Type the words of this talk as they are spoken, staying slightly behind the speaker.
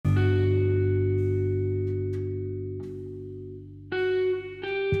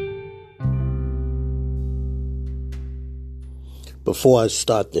Before I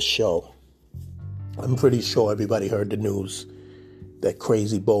start the show, I'm pretty sure everybody heard the news that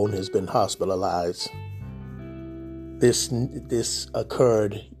Crazy Bone has been hospitalized. This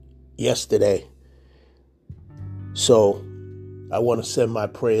occurred yesterday. So I want to send my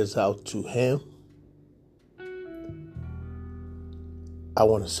prayers out to him. I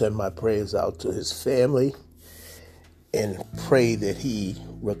want to send my prayers out to his family and pray that he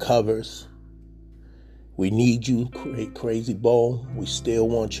recovers. We need you, Crazy Bone. We still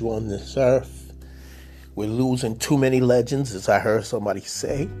want you on this earth. We're losing too many legends, as I heard somebody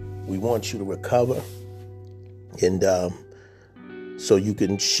say. We want you to recover. And so you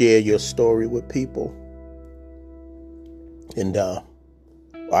can share your story with people. And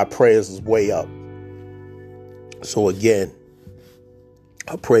our prayers is way up. So again,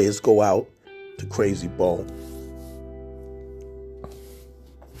 our prayers go out to Crazy Bone.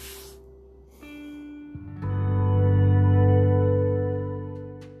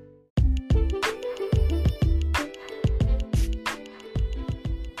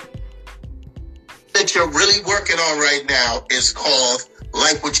 That you're really working on right now is called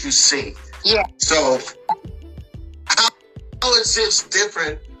Like What You See. Yeah. So how is this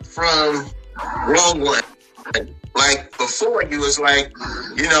different from Wrong One? Like before you was like,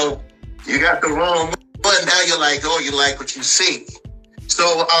 you got the wrong one. Now you're like, oh, you like what you see.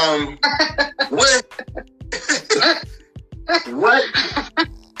 So what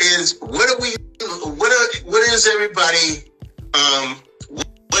is everybody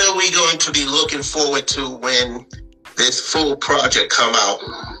what are we going to be looking forward to when this full project come out?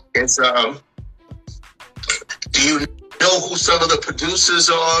 It's do you know who some of the producers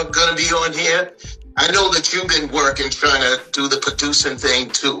are going to be on here? I know that you've been working trying to do the producing thing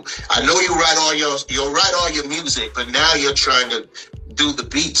too. I know you write all your music, but now you're trying to do the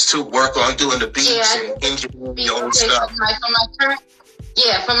beats too. Work on doing the beats and engineering your own stuff. For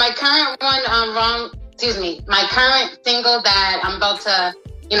my current one, my current single that I'm about to,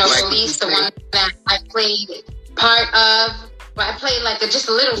 release, the one that I played part of. I played just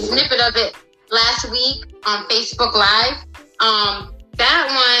a little snippet of it last week on Facebook Live. That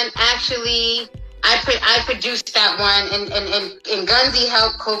one actually, I produced that one, and Gunzy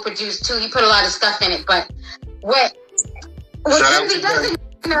helped co-produce too. He put a lot of stuff in it, but what Gunzy doesn't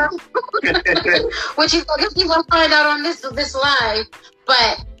know, which he's gonna find out on this live.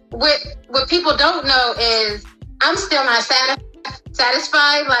 But what people don't know is I'm still not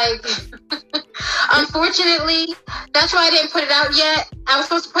satisfied. Unfortunately, that's why I didn't put it out yet. I was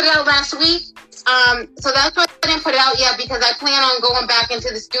supposed to put it out last week. So that's why I didn't put it out yet, because I plan on going back into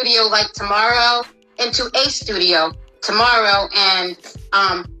the studio tomorrow, into a studio tomorrow, and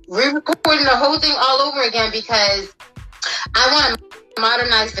re-recording the whole thing all over again, because I want to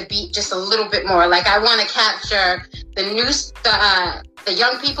modernize the beat just a little bit more. I want to capture the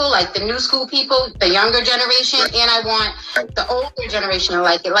young people, the new school people, the younger generation, and I want the older generation to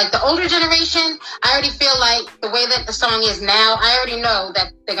like it. The older generation, I already feel like the way that the song is now, I already know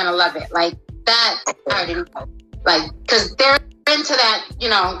that they're going to love it. That, I already know. Because they're into that,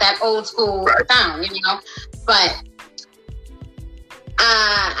 that old school sound, But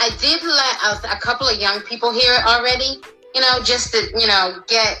I did let a couple of young people hear it already, just to,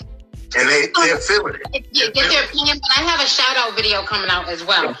 get... And they're feeling it. Get their opinion. But I have a shout-out video coming out as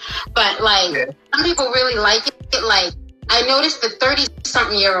well. But, some people really like it. I noticed the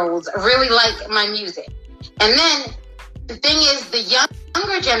 30-something-year-olds really like my music. And then, the thing is, the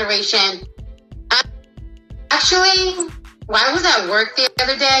younger generation... Actually, when I was at work the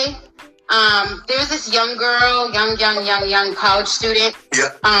other day, there was this young girl, young college student. Yeah.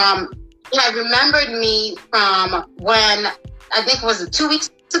 Had remembered me from when, I think it was 2 weeks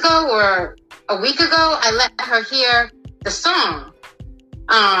ago or a week ago, I let her hear the song.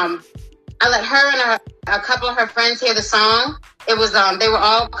 I let her and a couple of her friends hear the song. It was, they were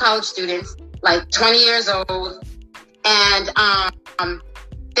all college students, 20 years old. And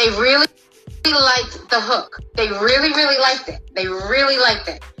they really liked the hook. They really, really liked it. They really liked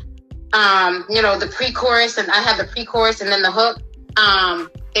it. The pre-chorus, and I have the pre-chorus and then the hook.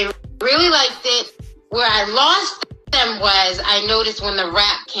 They really liked it. Where I lost them was, I noticed when the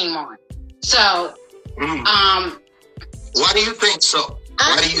rap came on. So, why do you think so?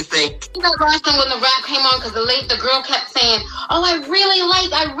 Why do you think? I lost them when the rap came on, because the girl kept saying, "Oh, I really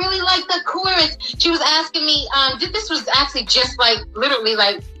like the chorus." She was asking me. This was actually just literally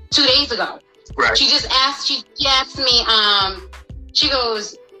 2 days ago. Right. She just asked. She asked me. She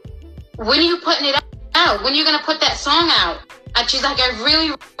goes, "When are you putting it out? When are you gonna put that song out?" And she's like, "I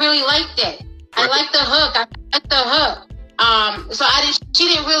really, really liked it. I like the hook. I like the hook." So she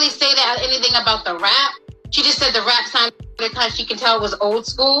didn't really say anything about the rap. She just said the rap sounded times you can tell it was old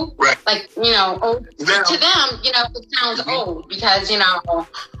school. Right. Like, you know, old, Now, to them, you know, it sounds old because, you know,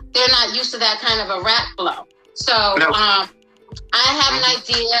 they're not used to that kind of a rap flow. So I have an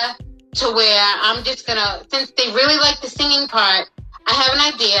idea to where I'm just going to, since they really like the singing part, I have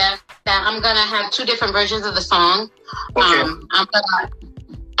an idea that I'm going to have 2 different versions of the song. Okay. I'm going to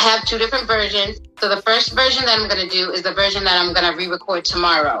have 2 different versions. So the first version that I'm going to do is the version that I'm going to re-record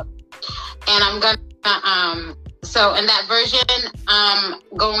tomorrow. And I'm going to, so in that version, I'm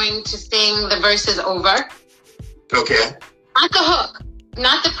going to sing the verses over. Okay. Not the hook.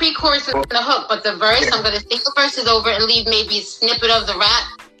 Not the pre-chorus and the hook, but the verse. I'm going to sing the verses over and leave maybe a snippet of the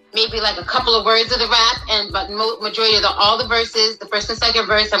rap, maybe like a couple of words of the rap, but majority of all the verses, the first and second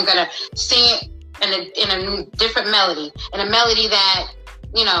verse, I'm going to sing it in a different melody, in a melody that,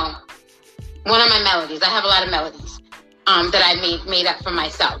 you know, one of my melodies. I have a lot of melodies that I made up for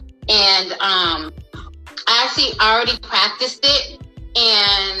myself. And I actually already practiced it,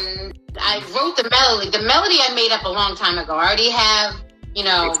 and I wrote the melody. The melody I made up a long time ago. I already have, you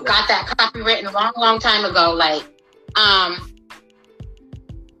know, got that copywritten a long time ago. Like,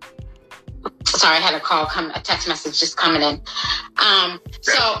 sorry, I had a text message just coming in.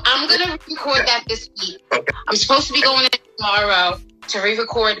 So I'm gonna record that this week. I'm supposed to be going in tomorrow to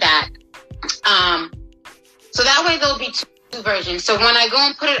re-record that. So that way there'll be 2 versions. So when I go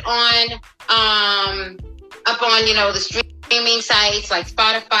and put it on, up on, you know, the streaming sites like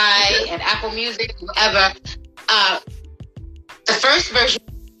Spotify and Apple Music, whatever, the first version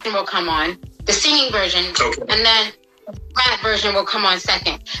will come on, the singing version, and then the rap version will come on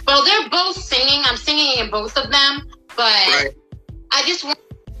second. Well, they're both singing. I'm singing in both of them, but I just want,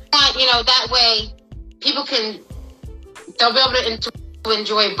 you know, that way people they'll be able to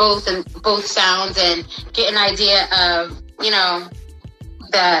enjoy both and both sounds and get an idea of, you know,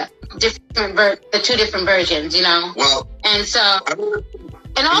 the 2 different versions, you know. Well, and so,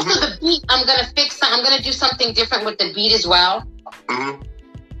 and also the beat, I'm gonna do something different with the beat as well. I'm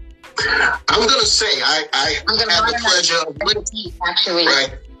gonna say I had the pleasure of actually.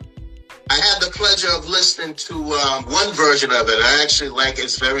 Right. I had the pleasure of listening to one version of it. I actually like it.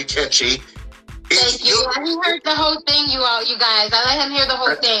 It's very catchy. Thank you. Have you heard the whole thing, you guys? I let him hear the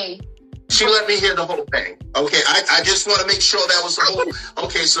whole thing. She let me hear the whole thing. Okay, I just want to make sure that was the whole.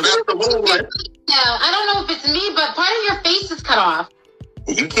 Okay, so that's the whole one. Yeah, I don't know if it's me, but part of your face is cut off.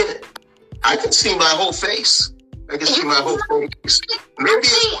 You get it. I can see my whole face. I can see my whole face. Maybe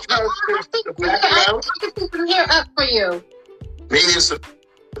it's the background. I can see from here up for you. Maybe it's the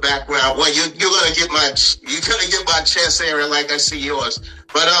background. Well, you're gonna get my chest area like I see yours.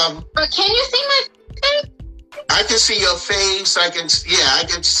 But can you see my face? I can see your face. I can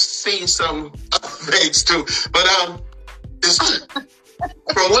see some other things too. But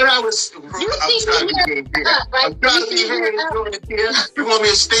from what I was, I'm trying to be here. I'm trying to be here. You want me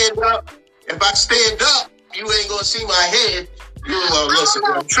to stand up? If I stand up, you ain't gonna see my head. Listen.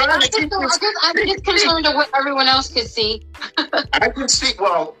 I'm trying to keep this. I'm just concerned of what everyone else could see. I can see.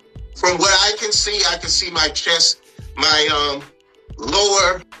 Well, from what I can see my chest, my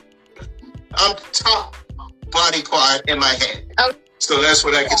lower, top body part in my head. Oh. So that's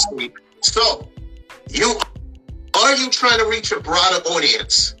what I can see. So, are you trying to reach a broader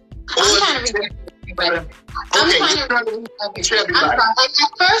audience? I'm trying to reach everybody. I'm trying to reach everybody. Like,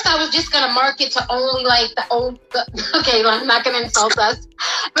 at first, I was just going to market to only like the old. Okay, I'm not going to insult us.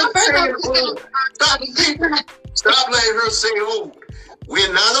 But first, I was just going to stop letting her say old.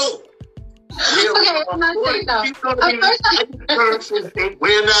 We're not old. I'm not saying no.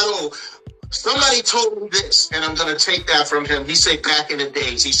 We're not old. Somebody told me this, and I'm going to take that from him. He said back in the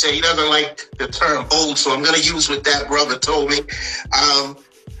days, he said he doesn't like the term old, so I'm going to use what that brother told me.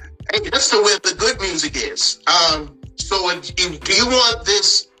 Hey, that's the way the good music is. So do you want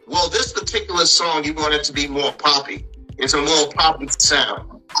this, this particular song, you want it to be more poppy. It's a more poppy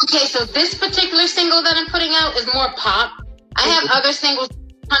sound. Okay, so this particular single that I'm putting out is more pop. I have other singles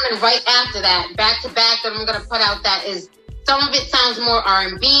coming right after that, back to back, that I'm going to put out that is, some of it sounds more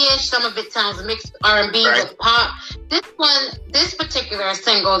R&B-ish, some of it sounds mixed R&B with pop. This particular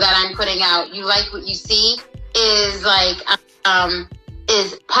single that I'm putting out, You Like What You See, is like,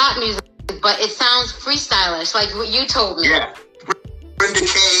 is pop music, but it sounds freestylish, like what you told me. Yeah.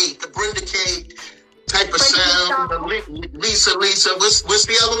 The Brenda K type of sound. Lisa. What's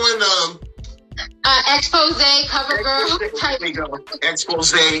the other one? Expose, Cover Girl. There you go.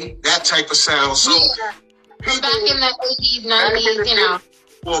 Expose, that type of sound. So people back in the 80s, 90s, you know.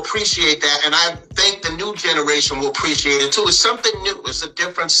 Will appreciate that, and I think the new generation will appreciate it too. It's something new. It's a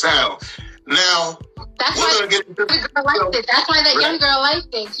different sound. Now, That's why the girl liked it. That's why that young girl liked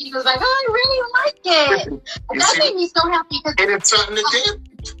it. She was like, "Oh, I really like it." That made me so happy because it's something to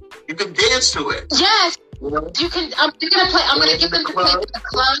dance. You can dance to it. Yes, you can. They're gonna play. I'm gonna get them to play in the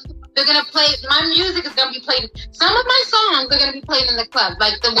club. They're gonna play. My music is gonna be played. Some of my songs are gonna be played in the club,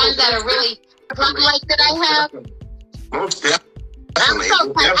 like the ones that are really like that I have. Most definitely. I'm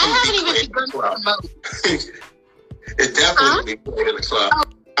so I haven't even begun to promote. It definitely be played in the club.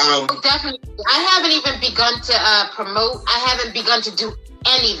 Definitely. I haven't even begun to promote. I haven't begun to do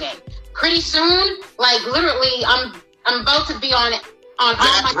anything. Pretty soon, like literally, I'm about to be on all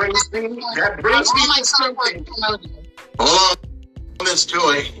my. That brings me to something. Hold on, Miss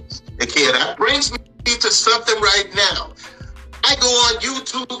Joy, Nakiya. That brings me to something right now. I go on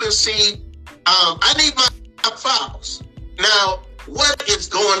YouTube and see. I need my files now. What is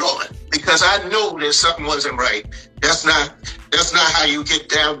going on? Because I know there's something wasn't right. That's not how you get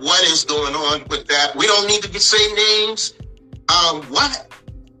down. What is going on with that? We don't need to say names. What?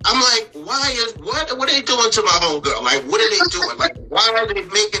 I'm like, what are they doing to my homegirl? Like, what are they doing? Like, why are they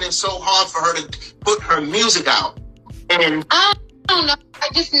making it so hard for her to put her music out? And I don't know. I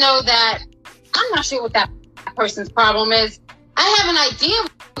just know that I'm not sure what that person's problem is. I have an idea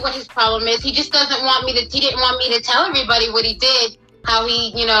what his problem is. He just doesn't want me to. He didn't want me to tell everybody what he did. How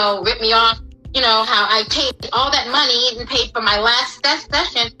he, ripped me off. How I paid all that money and paid for my last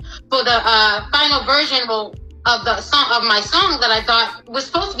session for the final version of the song of my song that I thought was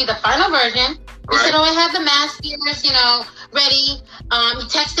supposed to be the final version. He said, "Oh, I have the masters, ready." He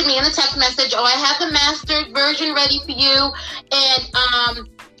texted me in the text message, "Oh, I have the mastered version ready for you, and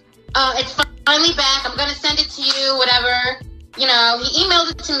it's finally back. I'm gonna send it to you, whatever." He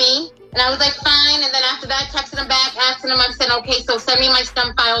emailed it to me, and I was like, "Fine." And then after that, I texted him back, asking him. I said, "Okay, so send me my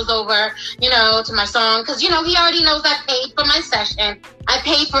stem files over, to my song, because he already knows I paid for my session. I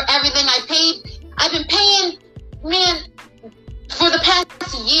paid for everything. I've been paying, man, for the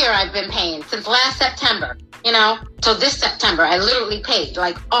past year. I've been paying since last September, till this September. I literally paid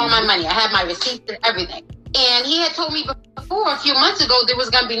like all my money. I had my receipts and everything. And he had told me before, a few months ago, there was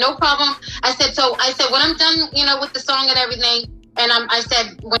going to be no problem. I said, when I'm done, with the song and everything, and I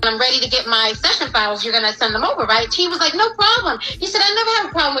said, when I'm ready to get my session files, you're going to send them over, right? He was like, "No problem." He said, "I never have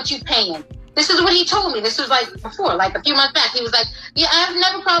a problem with you paying." This is what he told me. This was like before, like a few months back. He was like, "Yeah, I have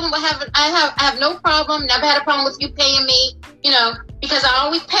never problem with I have no problem, never had a problem with you paying me, because I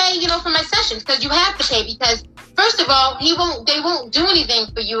always pay, for my sessions, because you have to pay, because first of all, they won't do anything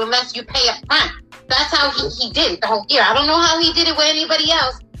for you unless you pay up front." That's how he did it the whole year. I don't know how he did it with anybody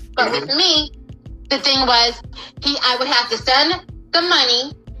else, but with me, the thing was, I would have to send the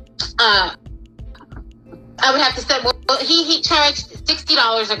money. I would have to send. Well, he charged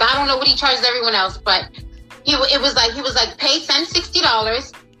 $60. Like, I don't know what he charged everyone else, but he was like, send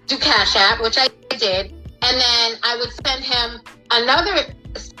 $60 to Cash App, which I did, and then I would send him another.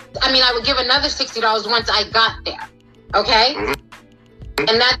 I would give another $60 once I got there. Okay,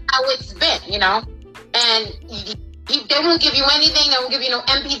 and that's how it's been, And they won't give you anything. They won't give you no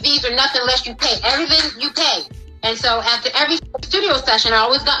MP3s or nothing unless you pay. Everything you pay. And so after every studio session, I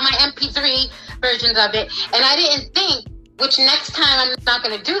always got my MP3 versions of it. And I didn't think, which next time I'm not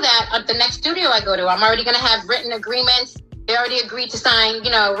going to do that at the next studio I go to. I'm already going to have written agreements. They already agreed to sign,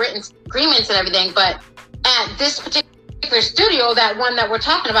 written agreements and everything. But at this particular studio, that one that we're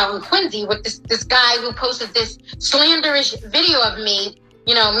talking about in Quincy, with this guy who posted this slanderish video of me,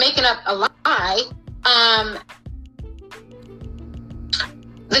 making up a lie.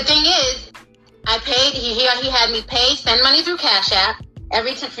 The thing is, I paid. He had me pay, send money through Cash App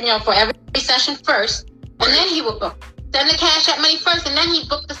for every session first, and then he would book. Send the Cash App money first, and then he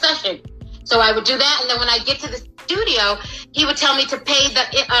booked the session. So I would do that, and then when I get to the studio, he would tell me to pay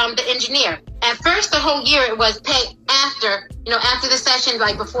the engineer. At first, the whole year it was pay after the session,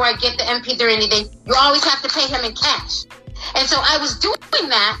 like before I get the MP3 or anything. You always have to pay him in cash, and so I was doing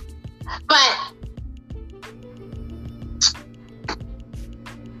that, but.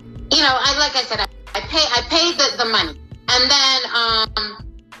 Like I said, I paid the money, and then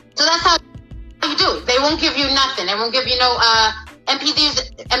so that's how you do it. They won't give you nothing. They won't give you no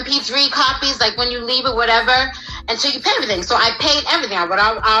MP3 copies, like when you leave or whatever, until you pay everything. So I paid everything.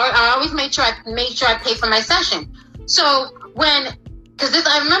 I always made sure I paid for my session. So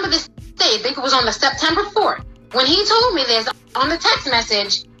I remember this day. I think it was on the September 4th when he told me this on the text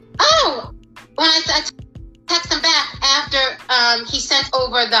message. Oh, when I text him back after he sent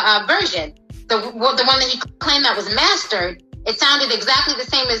over the version, the one that he claimed that was mastered. It sounded exactly the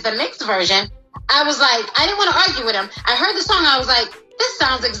same as the mixed version. I was like, I didn't want to argue with him. I heard the song. I was like, this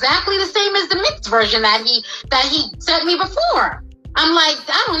sounds exactly the same as the mixed version that he sent me before. I'm like,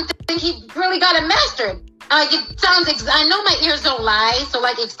 I don't think he really got it mastered. It sounds, I know my ears don't lie, so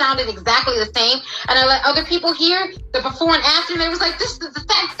like it sounded exactly the same. And I let other people hear the before and after, and they was like, this is the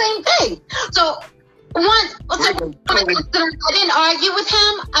exact same thing. So I didn't argue with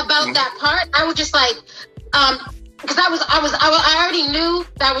him about that part. I was just like, because I already knew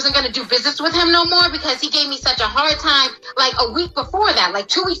that I wasn't going to do business with him no more, because he gave me such a hard time like a week before that, like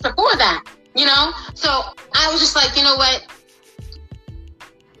 2 weeks before that, you know? So I was just like, you know what?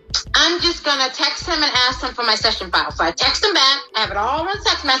 I'm just going to text him and ask him for my session files. So I text him back. I have it all on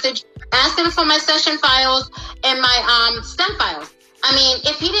text message. Ask him for my session files and my STEM files. I mean,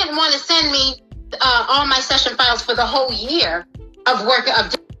 if he didn't want to send me all my session files for the whole year of work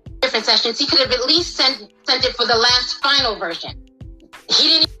of different sessions, he could have at least sent it for the last final version. He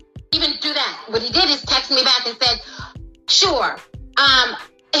didn't even do that. What he did is text me back and said, sure.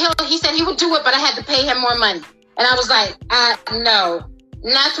 He said he would do it, but I had to pay him more money. And I was like, no.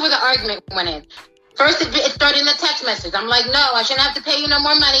 And that's where the argument went in. First, it started in the text message. I'm like, no, I shouldn't have to pay you no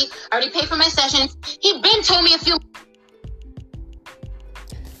more money. I already paid for my sessions. He been told me a few.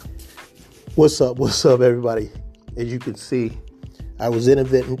 What's up, everybody? As you can see, I was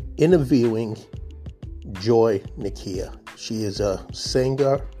interviewing Joy Nakiya. She is a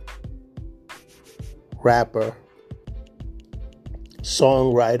singer, rapper,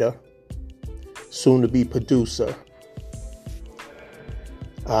 songwriter, soon-to-be producer.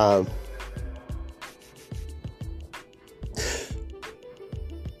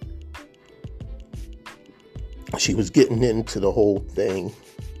 She was getting into the whole thing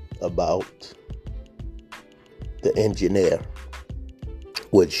about the engineer,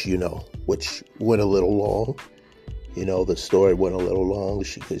 which went a little long. The story went a little long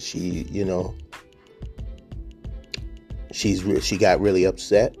because she got really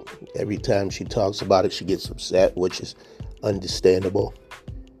upset. Every time she talks about it, she gets upset, which is understandable.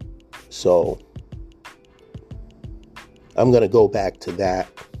 So I'm going to go back to that.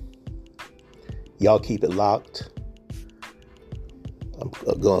 Y'all keep it locked. I'm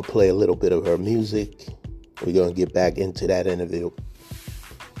going to play a little bit of her music. We're going to get back into that interview.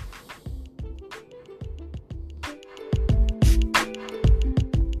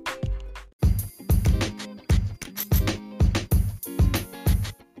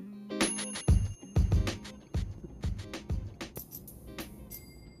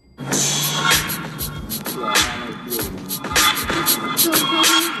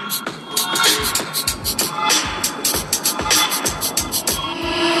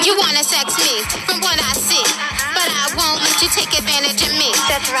 You wanna sex me from what I see, but I won't let you take advantage of me.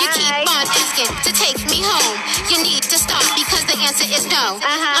 That's right. You keep on asking to take me home. You need to stop because the answer is no.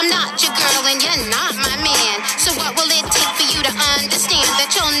 I'm not your girl and you're not my man. So what will it take for you to understand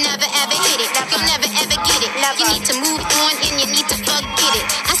that you'll never ever hit it? You'll never ever get it. You need to move on and you need to forget it.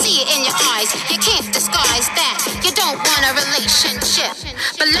 I see it in your eyes. You can't disguise that. You don't want a relationship.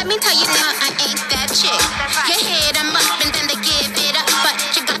 But let me tell you now, I ain't that chick. You hit 'em up and then they give it up. But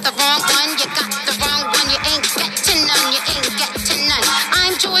you got the wrong one, you got the wrong one. You ain't getting none, you ain't getting none.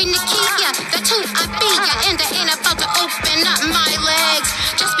 I'm Joy Nakiya, that's who I be. And I ain't about to open up my legs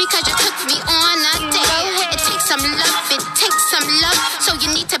just because you took me on a date. It takes some love, it takes some love. So you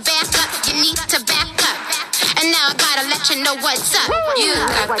need to back up, you need to back up. And now I gotta let you know what's up. You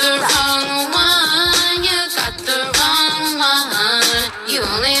got the wrong one, you got the wrong one. You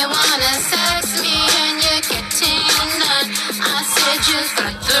only wanna sex me and you're getting none. I said you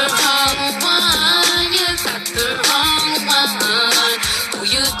got the wrong one, you got the wrong one. Who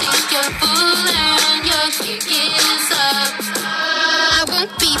you think you're fooling, your kick is up. I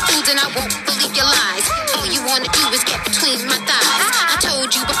won't be fooled and I won't believe your lies. All you wanna do is get between my thighs. I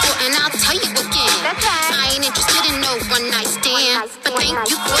told you before and I'll tell you again. I ain't interested in no one night stand. But thank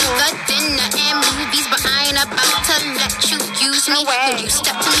you for the dinner and movies, but I ain't about to let you use me. When you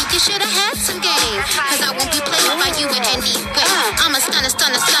step to me, you should've had some game. Cause I won't be played by you in any way. I'm a stunner.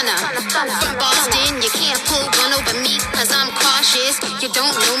 From Boston, you can't pull one over me cause I'm cautious. You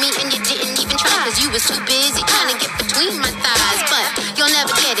don't know me and you didn't even try cause you was too busy trying to get between my thighs. But you'll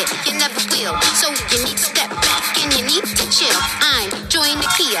never get it, you never will. So you need to step back and you need to chill. I'm Joy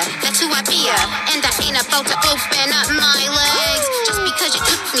Nakiya, that's who I be. And I ain't about to open up my legs just because you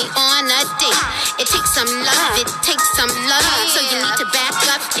took me on a date. It takes some love, it takes some love. So you need to back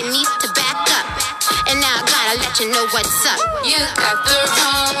up, you need to back up. And now I gotta let you know what's up. You got the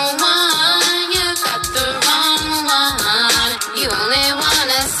wrong one, you got the wrong one. You only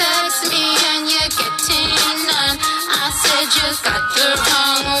wanna sex me and you're getting none. I said you got the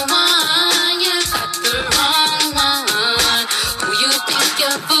wrong one, you got the wrong one. Who you think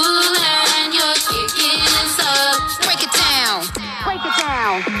you're fooling, your kick is up. Break it down. Break it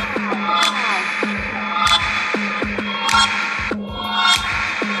down.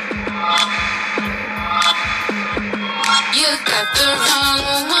 the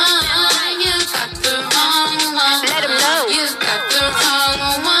wrong one. You got the wrong one. Let him know. You got the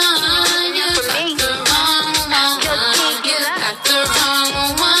wrong one. You got the wrong one. You got the wrong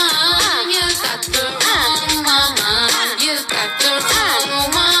one. You got the wrong one. You got the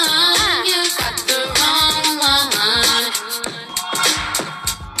wrong one. You got the wrong one.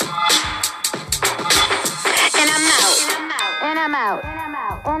 And I'm out. And I'm out.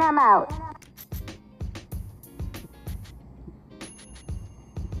 And I'm out.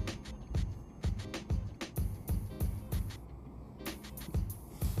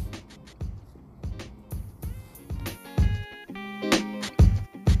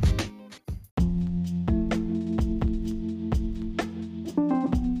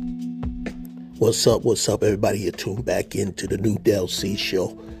 What's up, everybody? You're tuned back into the new Del C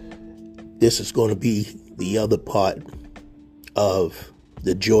show. This is going to be the other part of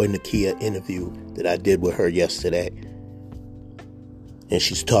the Joy Nakiya interview that I did with her yesterday. And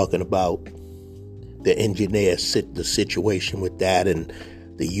she's talking about the engineer, the situation with that and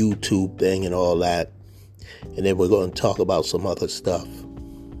the YouTube thing and all that. And then we're going to talk about some other stuff.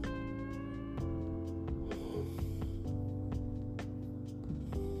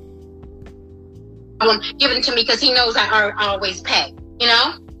 Given to me because he knows I always pay, you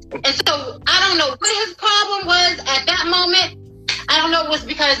know? And so I don't know what his problem was at that moment. I don't know if it was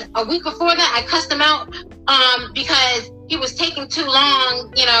because a week before that I cussed him out because he was taking too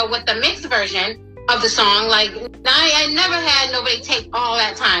long, you know, with the mixed version of the song. Like, I never had nobody take all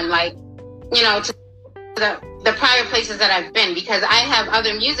that time, like, you know, to the prior places that I've been, because I have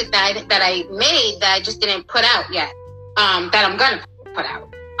other music that I made that I just didn't put out yet, that I'm going to put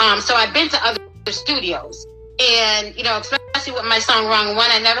out. So I've been to other studios, and you know, especially with my song Wrong One,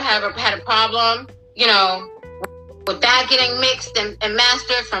 I never had a problem, you know, with that getting mixed and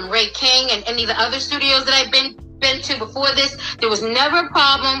mastered from Ray King and any of the other studios that I've been to before this. There was never a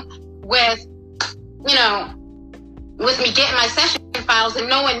problem with, you know, with me getting my session files, and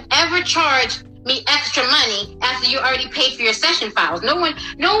no one ever charged me extra money after you already paid for your session files. No one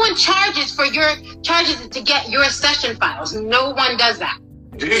charges to get your session files. No one does that.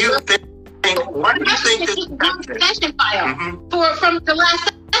 Do you think? Why do you think this session file from the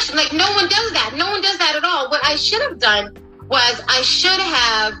last session? Like, no one does that. No one does that at all. What I should have done was I should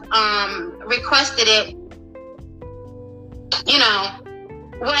have requested it. You know,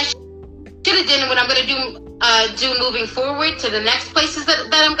 what I should have done, and what I'm going to do moving forward to the next places that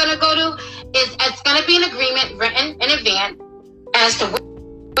I'm going to go to, is it's going to be an agreement written in advance as to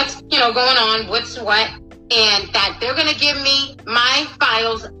what's, you know, going on, what's what. And that they're going to give me my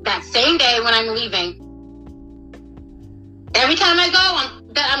files that same day when I'm leaving. Every time I go,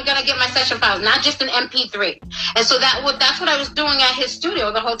 I'm going to get my session files, not just an MP3. And so that's what I was doing at his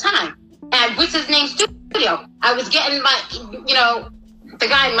studio the whole time. At what's his name studio. I was getting my, you know, the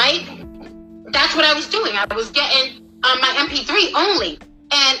guy Mike. That's what I was doing. I was getting my MP3 only.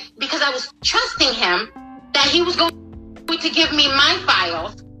 And because I was trusting him that he was going to give me my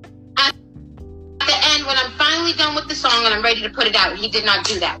files at the end when I'm finally done with the song and I'm ready to put it out. He did not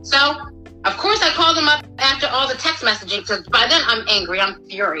do that. So, of course, I called him up after all the text messaging, because by then I'm angry. I'm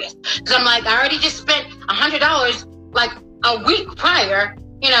furious. Because I'm like, I already just spent $100 like a week prior,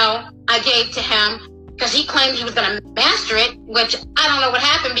 you know, I gave to him because he claimed he was going to master it, which I don't know what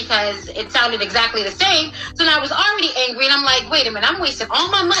happened because it sounded exactly the same. So now I was already angry, and I'm like, wait a minute, I'm wasting all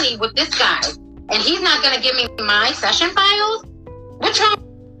my money with this guy, and he's not going to give me my session files? What's wrong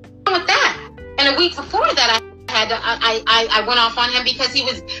with that? And a week before that, I went off on him because he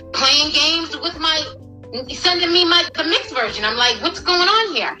was playing games with sending me the mixed version. I'm like, what's going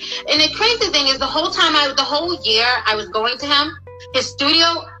on here? And the crazy thing is, the whole year I was going to him, his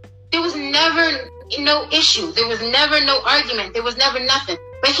studio, there was never no issue. There was never no argument. There was never nothing.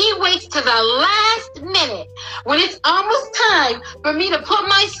 But he waits to the last minute when it's almost time for me to put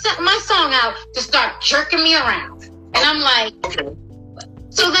my song out to start jerking me around. And I'm like,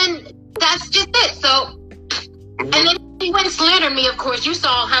 so then that's just it. So, and then he went and slandered me, of course. You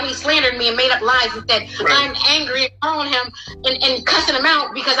saw how he slandered me and made up lies and said, I'm angry and calling him and cussing him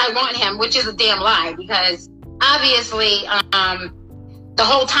out because I want him, which is a damn lie. Because obviously, the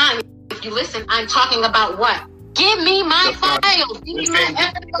whole time, if you listen, I'm talking about what? Give me my files. Give me my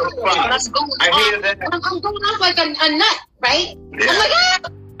files. I'm going off like a nut, right? Yeah. I'm like,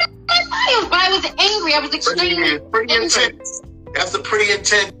 my files. But I was angry. I was extremely angry. That's a pretty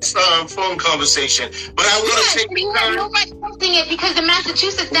intense phone conversation. But I want to take it because in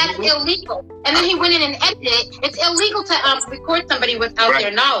Massachusetts that's illegal. And then he went in and edited it. It's illegal to record somebody without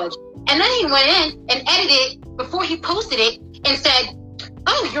their knowledge. And then he went in and edited it before he posted it and said,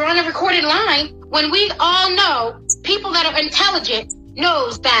 "Oh, you're on a recorded line." When we all know people that are intelligent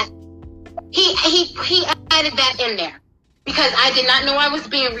knows that he added that in there because I did not know I was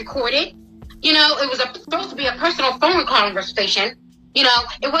being recorded. You know, it was supposed to be a personal phone conversation. You know,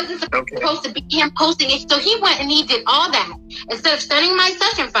 it wasn't supposed to be him posting it. So he went and he did all that. Instead of sending my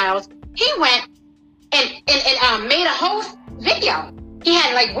session files, he went and made a whole video. He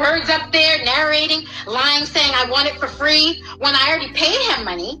had like words up there narrating, lying, saying I want it for free when I already paid him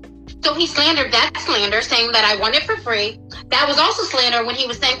money. So he slandered that slander, saying that I want it for free. That was also slander when he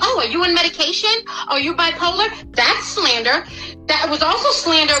was saying, oh, are you on medication? Are you bipolar? That's slander. That was also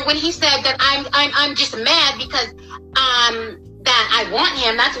slander when he said that I'm just mad because that I want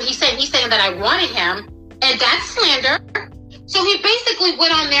him. That's what he said. He's saying that I wanted him, and that's slander. So he basically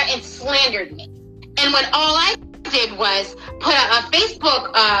went on there and slandered me. And when all I did was put a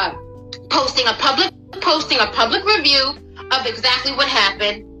Facebook posting a public review of exactly what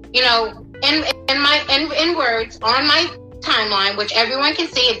happened. You know, in words on my timeline, which everyone can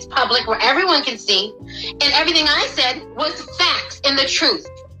see, it's public where everyone can see, and everything I said was facts and the truth.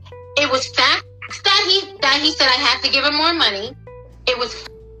 It was facts that he said I had to give him more money. It was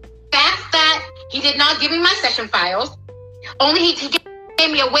facts that he did not give me my session files. Only he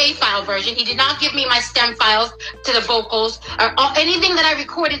gave me a WAV file version. He did not give me my stem files to the vocals or anything that I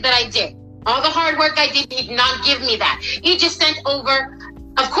recorded that I did. All the hard work I did, he did not give me that. He just sent over.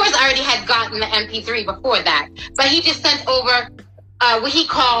 Of course, I already had gotten the MP3 before that, but he just sent over what he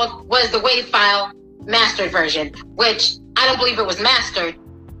called was the WAV file mastered version, which I don't believe it was mastered.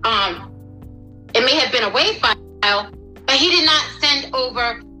 It may have been a WAV file, but he did not send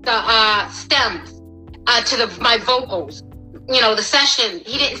over the stems to my vocals. You know, the session.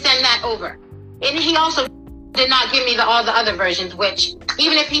 He didn't send that over, and he also did not give me all the other versions. Which,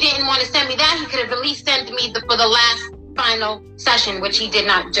 even if he didn't want to send me that, he could have at least sent me for the last final session, which he did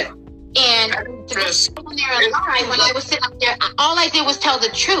not do. And to go there and lie, when I was sitting up there, all I did was tell the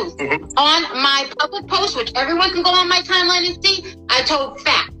truth. On my public post, which everyone can go on my timeline and see, I told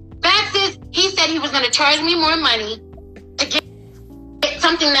facts. Facts is, he said he was going to charge me more money to get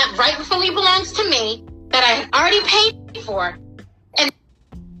something that rightfully belongs to me, that I had already paid for. And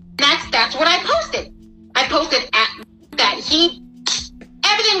that's what I posted. I posted that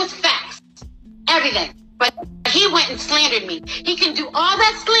everything was facts. Everything. But he went and slandered me. He can do all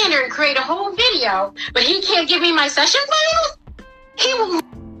that slander and create a whole video, but he can't give me my session files? He will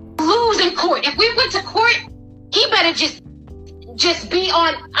lose in court. If we went to court, he better just be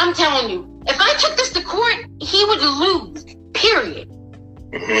on. I'm telling you, if I took this to court, he would lose, period.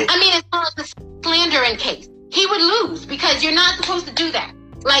 I mean, as far as the slandering case, he would lose because you're not supposed to do that.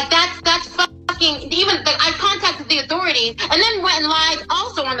 Like, that's fucking, even, I contacted the authorities and then went and lied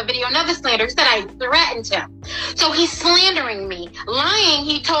also on the video, another slander, said I threatened him. So he's slandering me. Lying,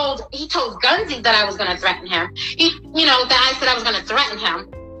 he told Gunzy that I was going to threaten him. That I said I was going to threaten him.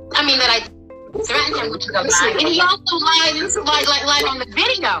 I mean, that I threatened him, which is a lie. And he also lied on the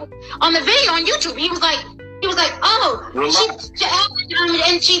video. On the video on YouTube, he was like, oh,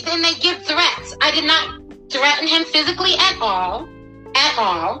 and they give threats. I did not threaten him physically at all.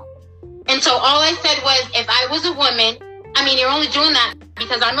 And so all I said was, if I was a woman, I mean, you're only doing that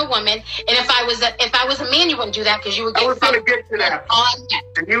because I'm a woman. And if I was a man, you wouldn't do that because you would get. I was going to get to that.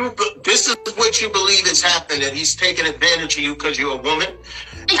 This is what you believe is happening, that he's taking advantage of you because you're a woman?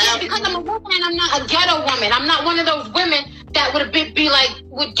 Because I'm a woman and I'm not a ghetto woman. I'm not one of those women that would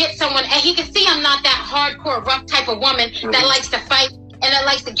get someone. And he can see I'm not that hardcore, rough type of woman that likes to fight and that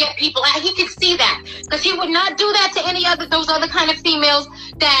likes to get people out. He could see that because he would not do that to any other those other kind of females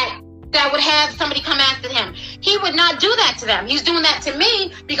that would have somebody come after him. He would not do that to them. He's doing that to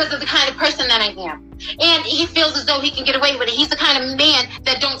me because of the kind of person that I am. And he feels as though he can get away with it. He's the kind of man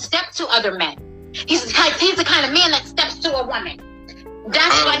that don't step to other men. He's the kind of man that steps to a woman.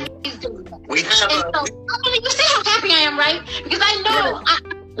 That's why he's doing that. You see how happy I am, right? Because I know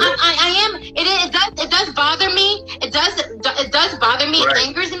I am. It does bother me. It does bother me. Right. It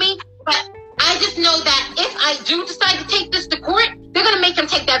angers me. But I just know that if I do decide to take this to court, they're going to make him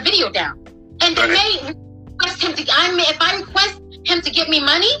take that video down. And they may request him if I request him to give me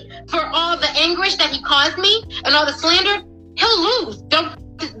money for all the anguish that he caused me and all the slander, he'll lose.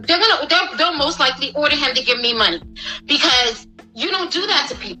 They'll most likely order him to give me money because you don't do that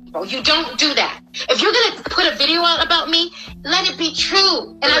to people. You don't do that. If you're going to put a video out about me, let it be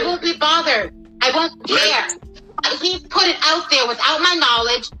true. And I won't be bothered. I won't care. He put it out there without my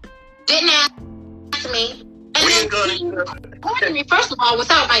knowledge, didn't ask me. And then he recorded me, first of all,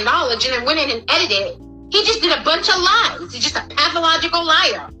 without my knowledge, and then went in and edited it. He just did a bunch of lies. He's just a pathological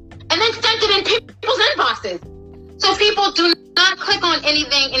liar. And then sent it in people's inboxes. So people do not click on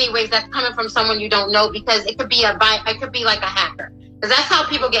anything, anyways, that's coming from someone you don't know, because it could be like a hacker. Because that's how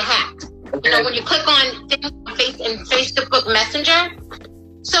people get hacked. Okay. You know, when you click on things in Facebook Messenger.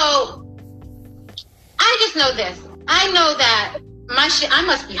 So I just know this. I know that my shit. I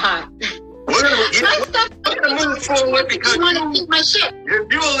must be hot. We're gonna move forward because you want to keep my shit. You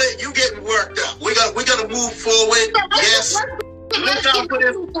getting worked up. We gotta move forward. Yes.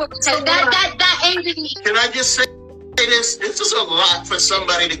 That angers me. Can I just say this? This is a lot for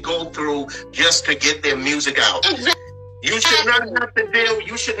somebody to go through just to get their music out. Exactly. You should not have to deal.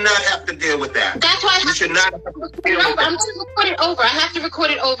 You should not have to deal with that. That's why you should not have to deal with that. I'm going to record it over. I have to record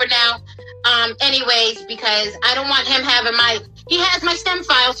it over now. Anyways, because I don't want him having he has my stem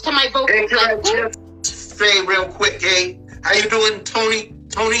files to my vocals. Hey, can I just say real quick, hey, how you doing, Tony?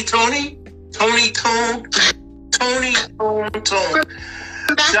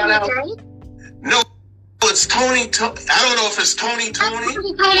 Shout out. No, it's Tony. I don't know if it's Tony. Tony.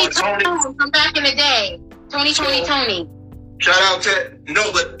 From back in the day. Tony. Shout out to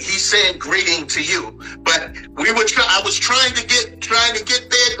but he's saying greeting to you. But I was trying to get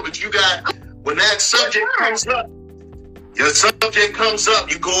there, but you got when that subject comes up. Your subject comes up,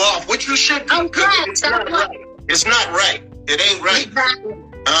 you go off, which you should do. It's not right. It's not right. It ain't right. Exactly.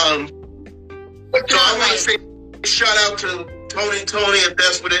 So I want to say shout out to Tony, if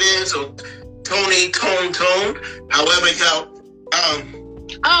that's what it is, or Tony Tone. However,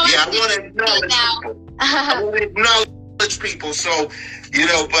 I want to acknowledge people. I want to acknowledge people. So,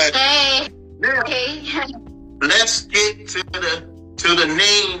 but now let's get to the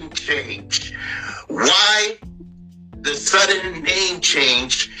name change. Why the sudden name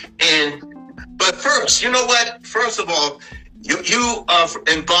change? But first, you know what? First of all, you are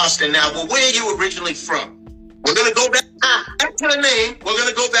in Boston now. Well, where are you originally from? We're gonna go back to the name. We're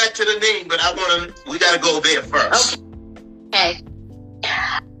gonna go back to the name, but we gotta go there first. Okay.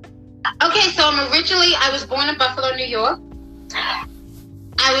 So I was born in Buffalo, New York.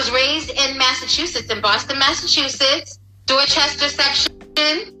 I was raised in Massachusetts, in Boston, Massachusetts, Dorchester section,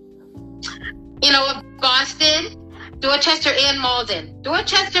 of Boston, Dorchester and Malden.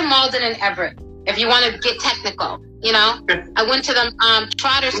 Dorchester, Malden, and Everett, if you want to get technical, I went to the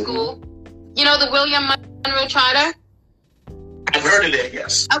Trotter School. The William Monroe Trotter? I've heard of it,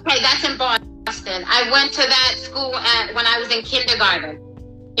 yes. Okay, that's in Boston. I went to that school when I was in kindergarten.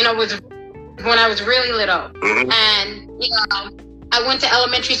 When I was really little. Mm-hmm. And, I went to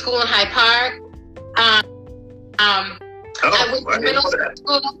elementary school in Hyde Park. I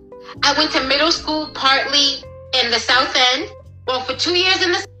went to middle school partly in the South End. Well, for 2 years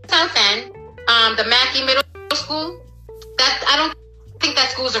in the South End, the Mackey Middle School. I don't think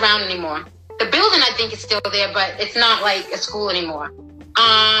that school's around anymore. The building, I think, is still there, but it's not like a school anymore.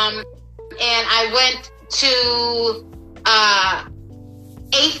 And I went to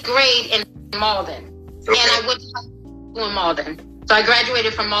 8th grade in Malden. Okay. And I went to high school in Malden. So I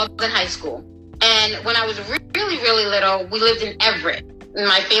graduated from Malden High School. And when I was really, really little, we lived in Everett.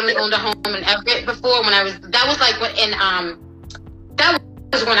 My family owned a home in Everett before. That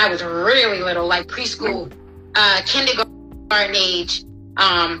was when I was really little, like preschool, kindergarten age.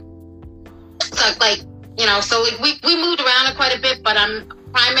 So we moved around quite a bit, but I'm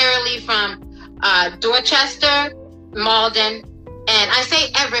primarily from Dorchester, Malden, and I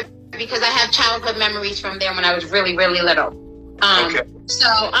say Everett because I have childhood memories from there when I was really, really little. Okay. So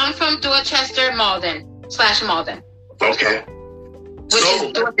I'm from Dorchester, Malden. Okay.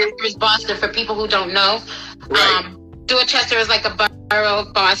 Dorchester is Boston for people who don't know. Right. Dorchester is like a borough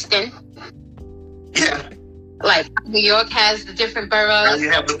of Boston. Yeah. Like New York has the different boroughs. Now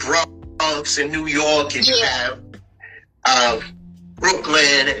you have the Bronx in New York, and you have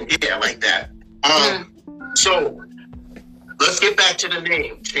Brooklyn, and like that. So let's get back to the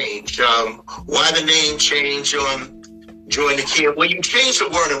name change. Why the name change on Joy Nakiya? Well, you changed the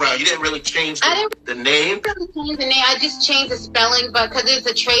word around. You didn't really change the name. I didn't really change the name. I just changed the spelling, but because it's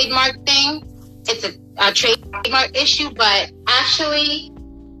a trademark thing, it's a trademark issue. But actually,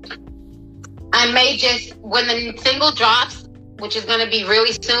 I may just, when the single drops, which is going to be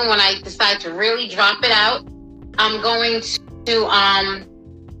really soon, when I decide to really drop it out, I'm going to,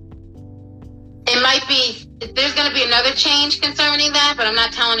 it might be, there's going to be another change concerning that, but I'm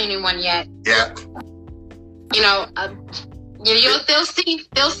not telling anyone yet. Yeah. They'll see.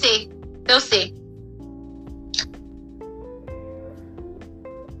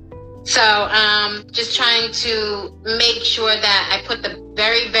 So, just trying to make sure that I put the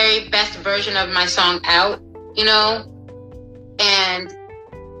very, very best version of my song out, and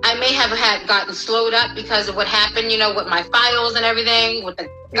I may have gotten slowed up because of what happened, with my files and everything, with the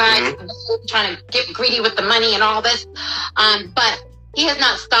guy trying to get greedy with the money and all this. But he has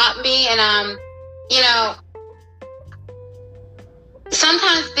not stopped me. And, you know,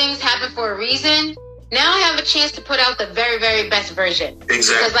 sometimes things happen for a reason. Now I have a chance to put out the very, very best version.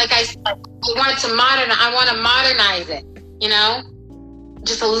 Exactly. Because like I said, I want to modernize it, you know,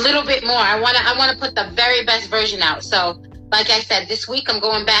 just a little bit more. I want to put the very best version out. So like I said, this week I'm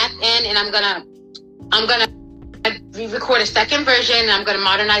going back in and I'm going to record a second version and I'm going to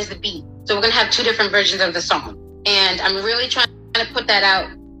modernize the beat. So we're going to have 2 different versions of the song. And I'm really trying to put that out,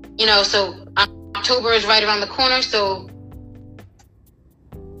 you know, so October is right around the corner. So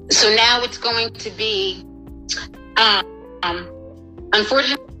now it's going to be,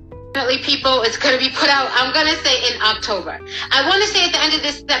 unfortunately, people, it's going to be put out, I'm going to say in October. I want to say at the end of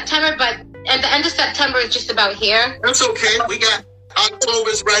this September, but at the end of September is just about here. That's okay. We got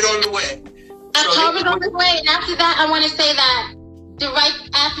October's right on the way. October's on the way. And after that, I want to say that right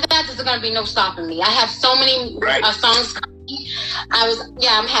after that, there's going to be no stopping me. I have so many songs coming. I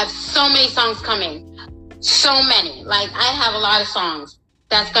have so many songs coming. So many. Like, I have a lot of songs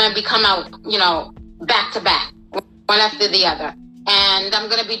that's going to be come out, you know, back to back, one after the other. And I'm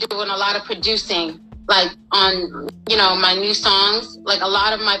going to be doing a lot of producing, like on, you know, my new songs, like a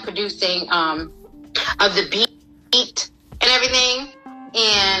lot of my producing of the beat and everything.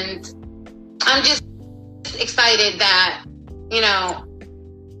 And I'm just excited that, you know,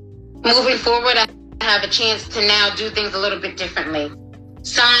 moving forward, I have a chance to now do things a little bit differently.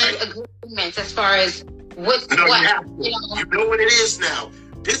 Sign agreements as far as what's what. You know what it is now.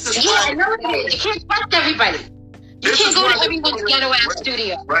 This is why I know it is. You can't trust everybody. You can't go to everyone's ghetto ass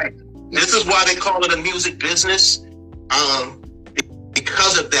studio. Right. This is why they call it a music business.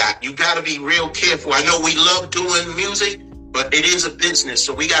 Because of that, you got to be real careful. I know we love doing music, but it is a business,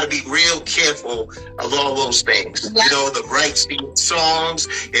 so we got to be real careful of all those things. Yep. You know, the rights to songs.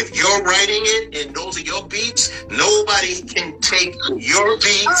 If you're writing it and those are your beats, nobody can take your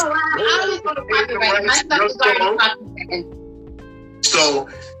beats. So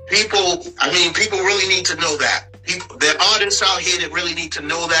people really need to know that. There are artists out here that really need to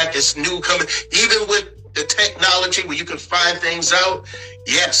know that. It's new coming. Even with the technology where you can find things out,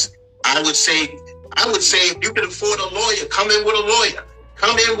 yes, I would say if you can afford a lawyer, come in with a lawyer.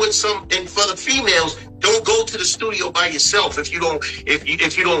 Come in with some, and for the females, don't go to the studio by yourself if you don't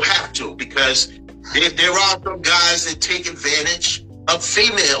have to, because there are some guys that take advantage of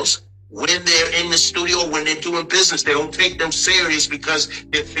females when they're in the studio, when they're doing business. They don't take them serious because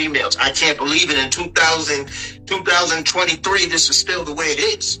they're females. I can't believe it. In 2023, this is still the way it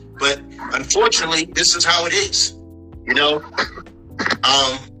is. But unfortunately, this is how it is. You know?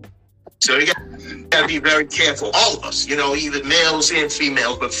 So you got to be very careful. All of us, you know, either males and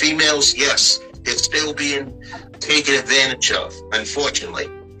females. But females, yes, they're still being taken advantage of, unfortunately.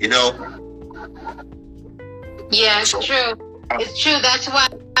 You know? Yeah, it's true. It's true. That's why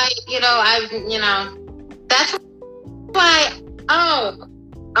that's why. Oh,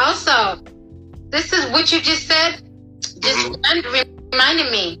 also, this is what you just said. Just reminded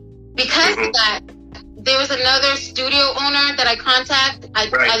me, because of that, there was another studio owner that I contacted. I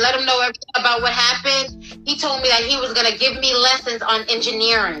let him know everything about what happened. He told me that he was going to give me lessons on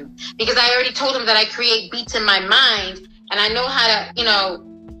engineering, because I already told him that I create beats in my mind and I know how to, you know,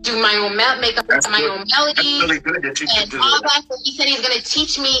 do my own make up my own melodies really good that you and all that. So he said he's going to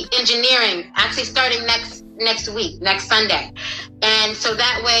teach me engineering, actually starting next week, next Sunday. And so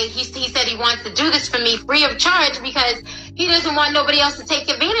that way, he said he wants to do this for me free of charge, because he doesn't want nobody else to take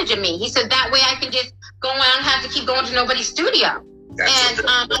advantage of me. He said that way I can just go on, I don't have to keep going to nobody's studio.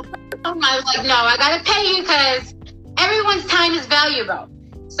 I was like, no, I got to pay you, because everyone's time is valuable.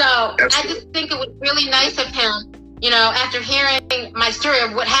 So I just think it was really nice of him, you know, after hearing my story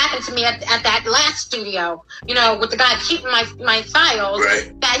of what happened to me at that last studio, you know, with the guy keeping my files,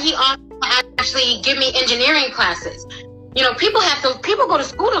 that he actually give me engineering classes. You know, people go to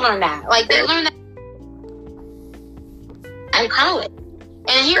school to learn that. Like, they learn that in college.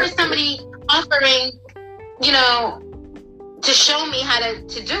 And here is somebody offering, you know, to show me how to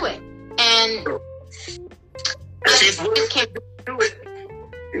do it. And if he's willing to do it,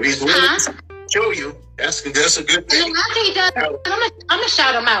 if he's willing to show you, that's a good thing. And after he does, I'm gonna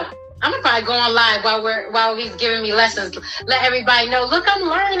shout him out. I'm gonna probably go on live while he's giving me lessons. Let everybody know. Look, I'm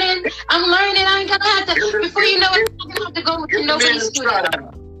learning. I ain't gonna have to. Before you know it, I'm gonna have to go to nobody's studio.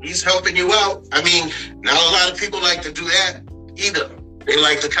 He's helping you out. I mean, not a lot of people like to do that either. They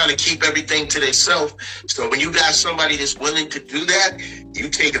like to kind of keep everything to themselves. So when you got somebody that's willing to do that, you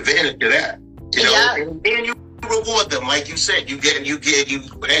take advantage of that. You know, and you reward them, like you said.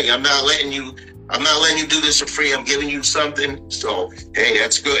 Hey, I'm not letting you I'm not letting you do this for free. I'm giving you something. So, hey,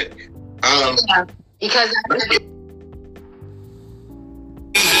 that's good. Yeah,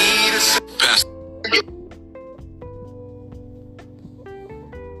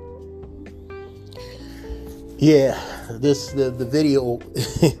 because yeah, the video,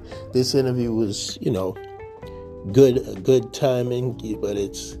 this interview was, good timing, but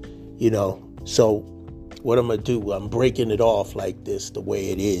it's, so what I'm gonna do, I'm breaking it off like this, the way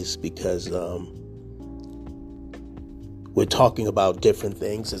it is, because we're talking about different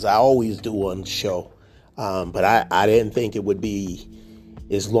things, as I always do on the show, but I didn't think it would be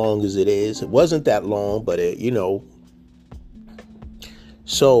as long as it is. It wasn't that long, but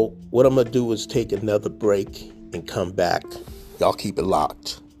so what I'm gonna do is take another break and come back. Y'all keep it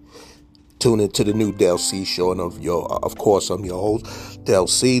locked. Tune into the new Del C show, and of course, I'm your host, Del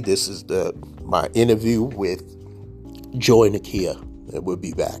C. This is my interview with Joy Nakiya, and we'll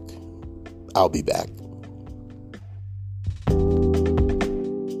be back. I'll be back.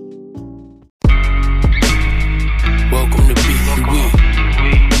 Welcome to BQE.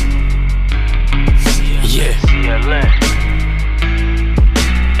 Yeah.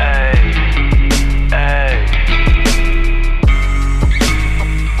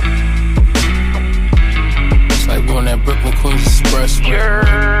 On that Brooklyn Queens Expressway.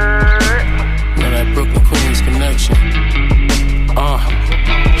 On that Brooklyn Queens connection.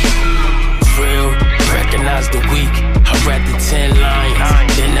 Real, recognize the weak. I rap the 10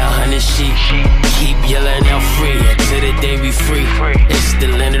 lions, then 100 sheep. Keep yelling out free until the day we free. It's the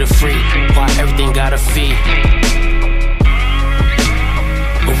land of the free. Why everything got a fee?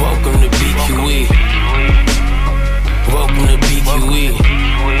 Welcome to BQE. Welcome to BQE.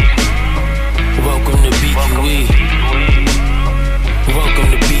 Welcome to BQE. Welcome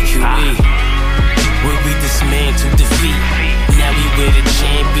to BQE. We beat this man to defeat. Now we where the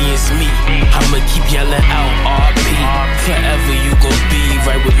champions meet. I'ma keep yelling out RP. Forever you gon' be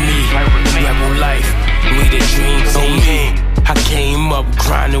right with me. Rebel life, we the dream team. I came up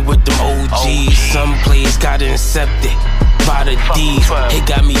grinding with them OGs. Some plays got incepted by the D's. It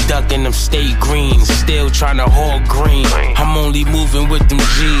got me ducking them state greens. Still tryna haul green. I'm only moving with them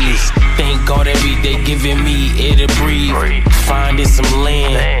G's. Thank God every day giving me air to breathe. Finding some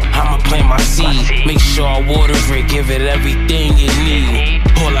land, I'ma plant my seed. Make sure I water it, give it everything it need.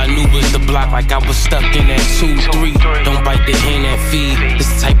 All I knew was the block like I was stuck in that 2-3. Don't bite the hand that feed. This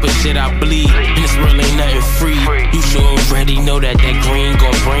type of shit I bleed, and this world ain't nothing free. You should already know that green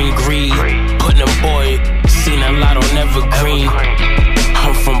gon' bring greed. Putting them boy, seen a lot on Evergreen.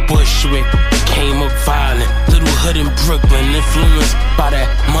 I'm from Bushwick, came up violent. Little hood in Brooklyn, influenced by that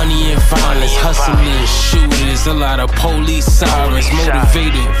money and violence. Hustling, shooters, a lot of police sirens.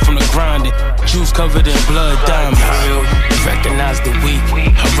 Motivated from the grinding, juice covered in blood diamonds. Real, recognize the weak.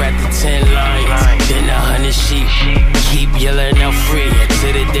 I rap the 10 lions, then 100 sheep. Keep yelling out free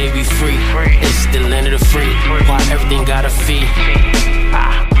until the day we free. It's the land of the free. Why everything got a fee?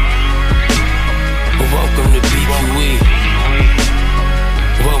 Welcome to BQE.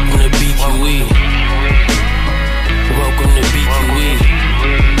 Welcome to BQE. Welcome to BQE.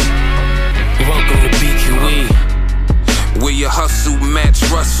 Welcome to BQE. Where your hustle match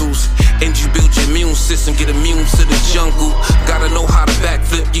Russells, and you build your immune system, get immune to the jungle. Gotta know how to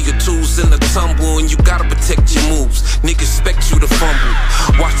backflip, get your tools in the tumble, and you gotta protect your moves. Niggas expect you to fumble.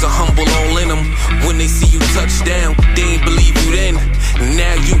 Watch the humble all in them. When they see you touch down, they ain't believe you then.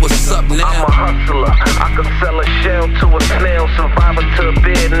 Now you what's up now? I'm a hustler. I can sell a shell to a snail, survivor to a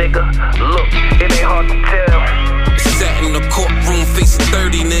bed, nigga. Look, it ain't hard to tell. Sat in the courtroom facing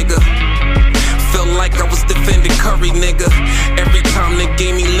 30, nigga. Felt like I was defending Curry, nigga. Every time they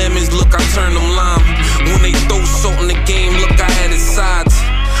gave me lemons, look, I turned them lime. When they throw salt in the game, look, I had its sides.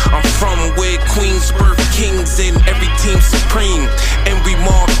 I'm from where queens birth kings and every team supreme. And we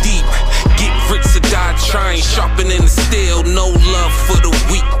mob deep, get rich or die trying. Sharpening the steel, no love for the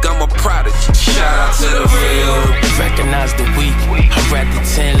weak. I'm a prodigy, shout out to the real. Recognize the weak. I rap the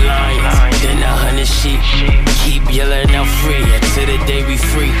 10 lions, then 100 sheep. Keep yelling out free until the day we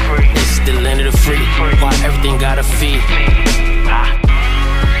free. It's the land of the free. Why everything got a fee?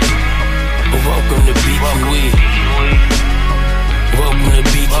 Welcome to BQE. Welcome to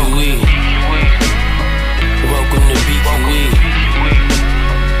BQE. Welcome to BQE.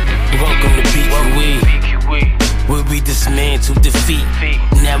 Welcome to BQE. We'll beat this man to defeat.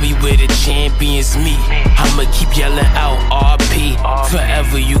 Now we where the champions meet. I'ma keep yelling out RP.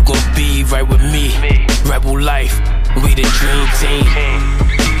 Forever you gon' be right with me. Rebel life, we the dream team.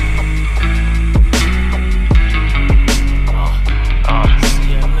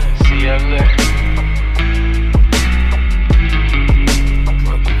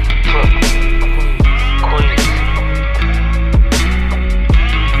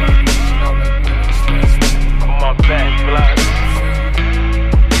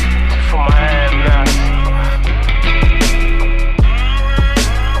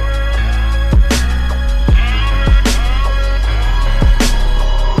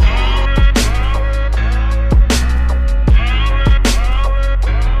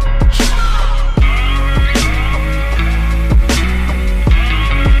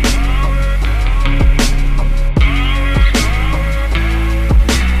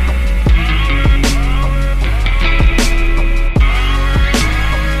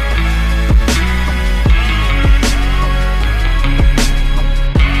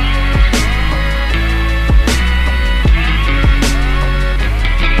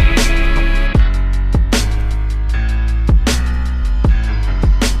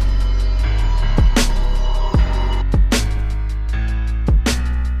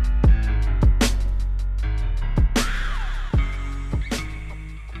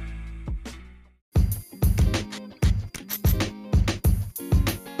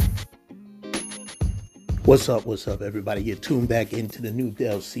 What's up, everybody? You're tuned back into the new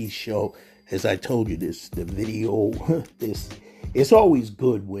Del C show. As I told you, the video, it's always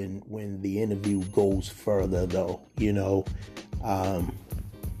good when the interview goes further, though.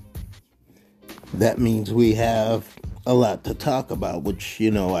 That means we have a lot to talk about, which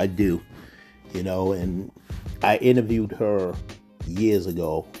I do. And I interviewed her years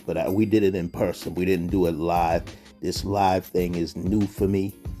ago, but we did it in person. We didn't do it live. This live thing is new for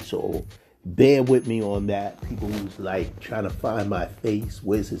me, so bear with me on that. People who's like trying to find my face,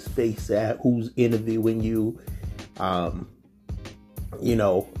 where's his face at, who's interviewing you. I'll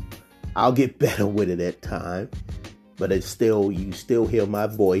get better with it at time, but you still hear my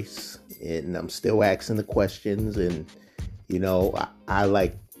voice, and I'm still asking the questions, and I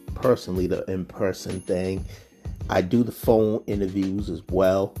like personally the in-person thing. I do the phone interviews as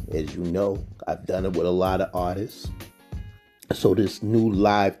well, as you know. I've done it with a lot of artists. So this new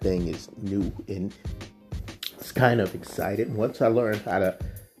live thing is new, and it's kind of exciting. Once I learned how to,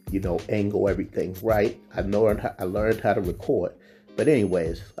 angle everything right, I learned how to record. But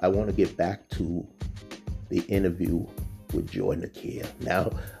anyways, I want to get back to the interview with Nakiya.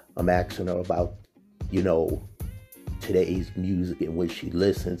 Now, I'm asking her about, today's music and what she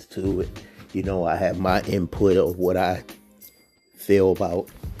listens to. It. I have my input of what I feel about,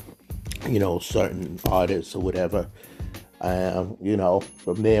 certain artists or whatever.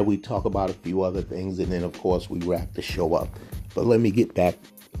 From there we talk about a few other things, and then of course we wrap the show up. But let me get back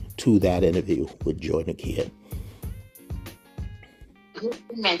to that interview with Nakiya.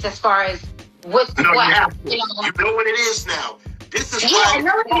 As far as what's no, what, you know what it is now. This is why I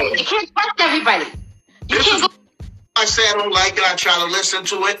know it is. You can't trust everybody. I say I don't like it. I try to listen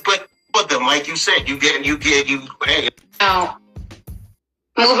to it, but like you said, hey. Now,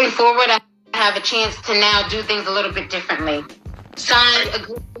 moving forward, I have a chance to now do things a little bit differently. Sign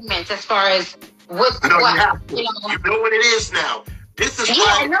agreements as far as what's what. You know what it is now. This is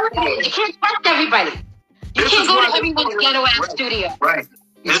why I know it is. You can't trust everybody. You can't go to everyone's ghetto-ass studio. Right.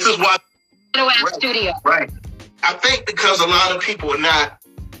 This is why ghetto-ass studio. Right. I think because a lot of people are not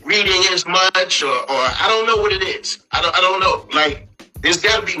reading as much, or I don't know what it is. I don't know. Like, there's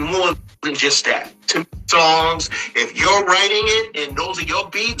got to be more than just that. To songs, if you're writing it and those are your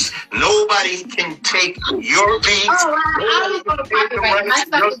beats, nobody can take your beats. I always go to copyright. My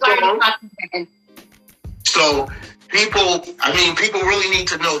stuff is already copyrighted. So people really need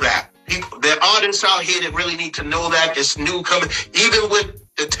to know that. There are artists out here that really need to know that. It's new coming. Even with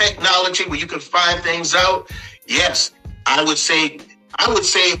the technology where you can find things out, yes, I would say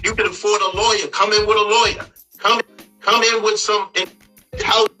if you can afford a lawyer, come in with a lawyer. Come in with some,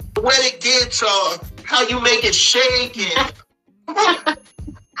 how wet it gets, how you make it shake. And I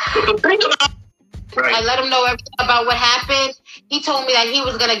let him know everything about what happened. He told me that he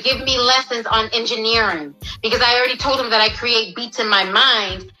was going to give me lessons on engineering, because I already told him that I create beats in my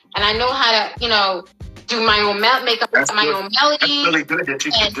mind, and I know how to, do my own make up my own melody. That's really good that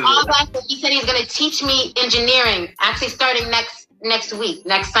you can do all that. So he said he's going to teach me engineering, actually starting next week,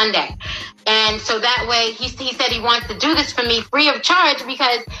 next Sunday. And so that way, he said he wants to do this for me free of charge,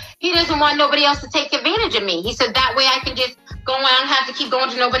 because he doesn't want nobody else to take advantage of me. He said that way I can just go on, I don't have to keep going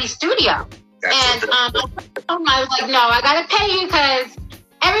to nobody's studio. And I was like, no, I got to pay you, because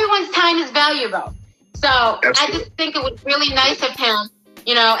everyone's time is valuable. So I just think it was really nice of him,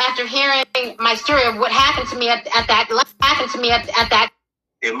 after hearing my story of what happened to me at that.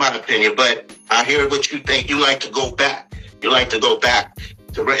 In my opinion, but I hear what you think. You like to go back. You like to go back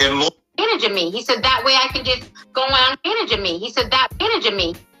to and more. Advantage of me. He said that way I can just go on advantage of me. He said that advantage of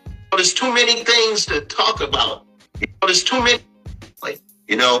me. There's too many things to talk about. There's too many,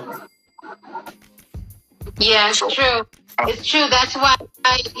 Yeah, it's true. It's true. That's why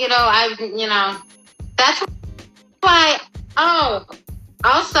that's why. Oh,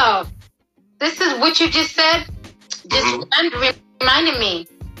 also, this is what you just said. Just reminded me,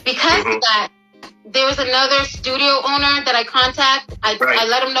 because of that. There was another studio owner that I contacted. I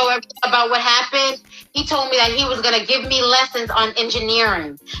let him know everything about what happened. He told me that he was going to give me lessons on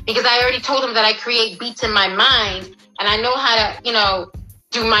engineering, because I already told him that I create beats in my mind, and I know how to,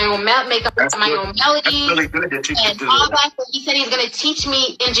 do my own make up my own melodies. That's really good that you can do all that. So he said he's going to teach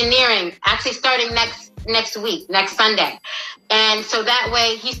me engineering, actually starting next week, next Sunday. And so that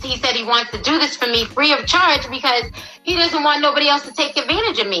way, he said he wants to do this for me free of charge, because he doesn't want nobody else to take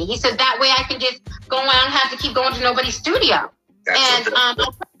advantage of me. He said that way I can just go on, I don't have to keep going to nobody's studio. And I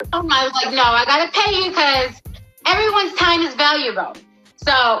was like, no, I got to pay you, because everyone's time is valuable.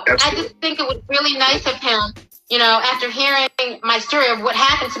 So I just think it was really nice of him, you know, after hearing my story of what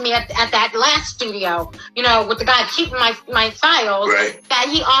happened to me at that last studio, you know, with the guy keeping my files, right, that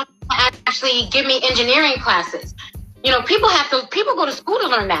he offered to actually give me engineering classes. You know, people go to school to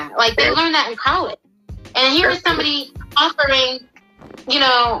learn that. Like, they learn that in college. And here is somebody offering, you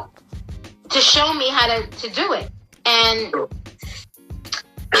know, to show me how to do it. And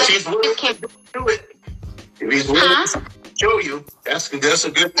if he's willing to do it, if he's willing to show you, that's a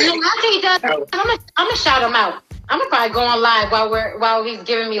good thing. And after he does, I'm gonna shout him out. I'm gonna probably go on live while he's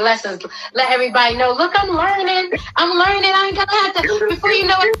giving me lessons. Let everybody know. Look, I'm learning. I ain't gonna have to. Before you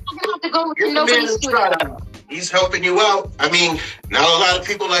know it, I'm gonna have to go to nobody's studio. He's helping you out. I mean, not a lot of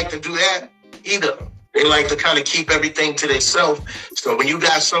people like to do that either. They like to kind of keep everything to themselves. So when you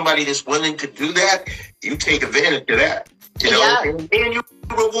got somebody that's willing to do that, you take advantage of that. You know, and you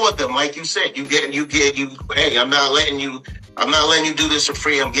reward them, like you said. You get. Hey, I'm not letting you do this for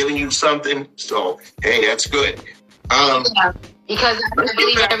free. I'm giving you something. So hey, that's good. Because I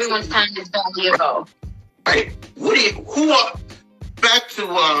believe everyone's time is valuable. Right.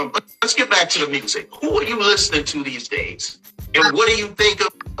 Let's get back to the music. Who are you listening to these days? And what do you think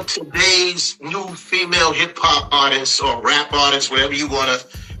of today's new female hip hop artists or rap artists, whatever you want to?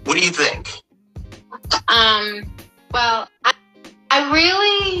 What do you think? Well, I'm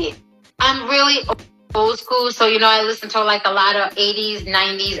really old school. So, you know, I listen to like a lot of 80s,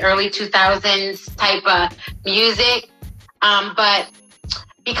 90s, early 2000s type of music. But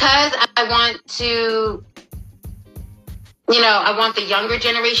because I want to, you know, I want the younger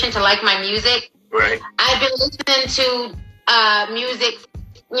generation to like my music. Right. I've been listening to music,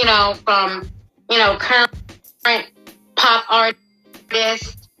 you know, from, you know, current pop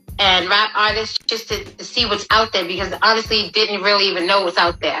artists and rap artists just to see what's out there, because honestly didn't really even know what's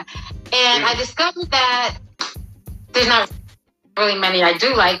out there. And I discovered that there's not really many I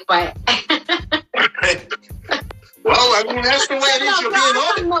do like, but well, I mean, that's the way it is. You're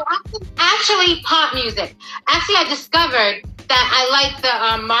being honest. Actually, pop music. Actually, I discovered that I like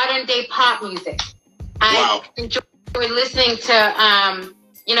the modern day pop music. I enjoy listening to,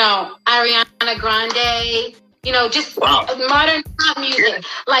 you know, Ariana Grande, you know, just modern pop music. Yeah.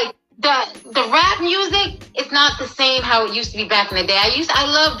 Like the rap music is not the same how it used to be back in the day. I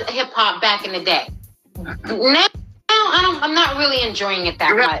loved hip hop back in the day. Now I'm not really enjoying it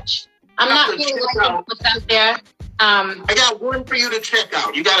that much. I'm not really liking what's out there. I got one for you to check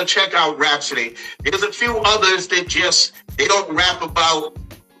out. You got to check out Rhapsody. There's a few others that they don't rap about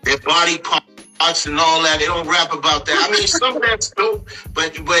their body parts and all that. They don't rap about that. I mean, some of that's dope,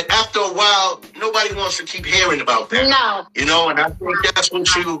 but after a while, nobody wants to keep hearing about that. No. You know, and I think that's what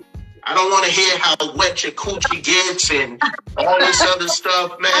I don't want to hear how wet your coochie gets and all this other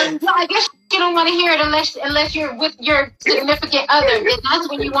stuff, man. I guess you don't want to hear it unless you're with your significant other. That's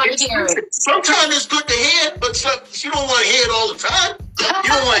when you want to hear it. Sometimes it's good to hear, but you don't want to hear it all the time. You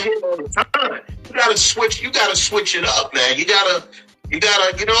don't want to hear it all the time. You gotta switch it up, man. You gotta, you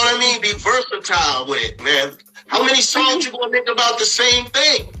know what I mean? Be versatile with it, man. How many songs you gonna make about the same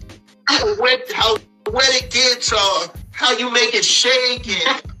thing? How wet it gets, how you make it shake,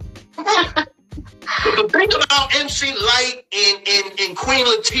 and but the thing about MC Lyte and Queen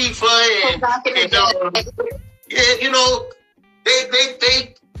Latifah and you know,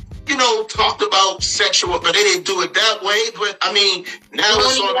 they you know, talked about sexual, but they didn't do it that way. But I mean, now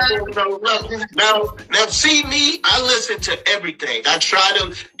it's on a whole nother level. Now, see me, I listen to everything. I try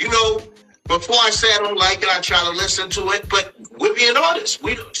to, you know, before I say I don't like it, I try to listen to it. But we're being honest.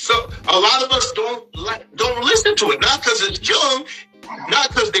 So a lot of us don't listen to it, not because it's young. Not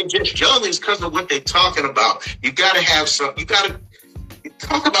because they're just young, it's because of what they're talking about. You got to have you got to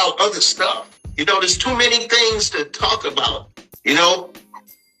talk about other stuff. You know, there's too many things to talk about. You know,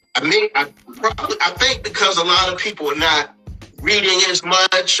 I mean, I think because a lot of people are not reading as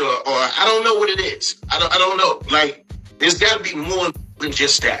much, or I don't know what it is. I don't know. Like, there's got to be more than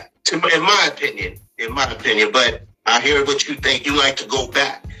just that, in my opinion. But I hear what you think. You like to go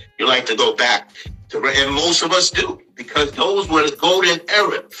back. And most of us do, because those were the golden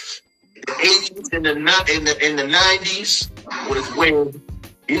era. The 80s and the 90s was when,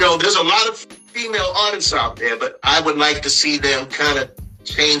 you know, there's a lot of female artists out there, but I would like to see them kind of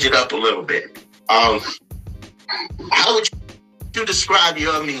change it up a little bit. How would you describe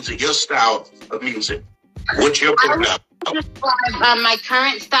your music, your style of music? What's your putting out? I would describe my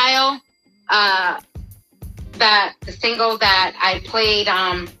current style, that the single that I played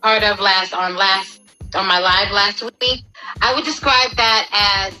part of on my live last week, I would describe that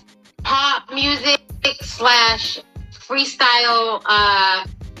as pop music / freestyle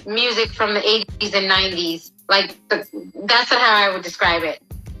music from the 80s and 90s. Like, that's how I would describe it.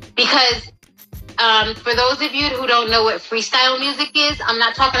 Because for those of you who don't know what freestyle music is, I'm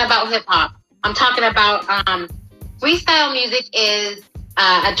not talking about hip hop. I'm talking about freestyle music is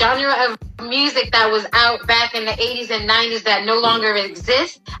a genre of music that was out back in the 80s and 90s that no longer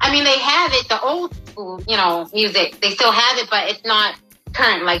exists. I mean, they have it, the old school, music. They still have it, but it's not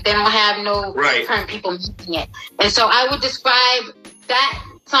current. Like, they don't have no current people making it. And so I would describe that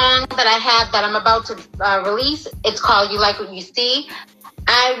song that I have that I'm about to release. It's called You Like What You See.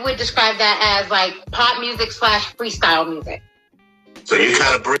 I would describe that as like pop music / freestyle music. So you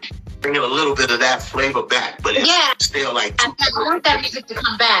kind of bring a little bit of that flavor back, but it's still like... I want that music to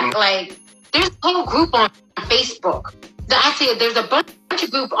come back. Like, there's a whole group on Facebook. Actually, there's a bunch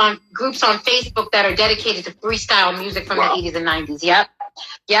of groups on Facebook that are dedicated to freestyle music from the 80s and 90s. Yep.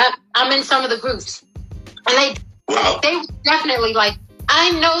 I'm in some of the groups. And they definitely like...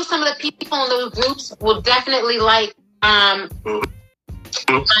 I know some of the people in those groups will definitely like my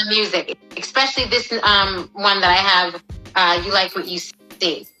music, especially this one that I have, You Like What You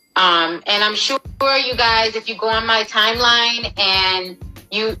See. And I'm sure you guys, if you go on my timeline and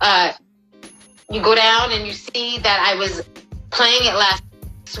you go down and you see that I was playing it last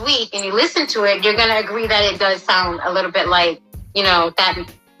week and you listen to it, you're going to agree that it does sound a little bit like, that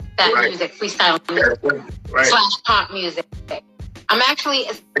music, freestyle music, / pop music. I'm actually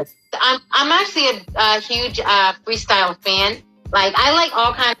a huge freestyle fan. Like, I like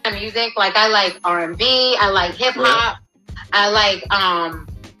all kinds of music. Like, I like R&B, I like hip hop, I like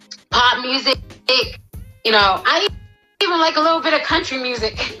pop music. I even like a little bit of country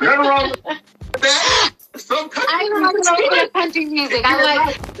music. Nothing wrong with that. I even like a little bit of country music. I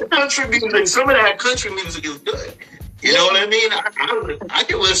like country music. Some of that country music is good. You know what I mean? I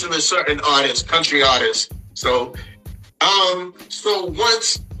can listen to certain artists, country artists. So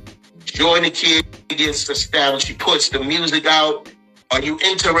once Joy Nakiya gets established, she puts the music out. Are you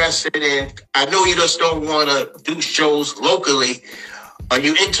interested in, I know you just don't want to do shows locally. Are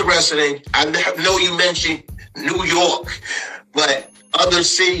you interested in, I know you mentioned New York, but other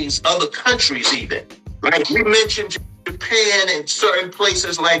cities, other countries even. Like we mentioned Japan and certain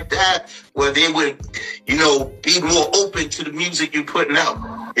places like that where they would, be more open to the music you're putting out,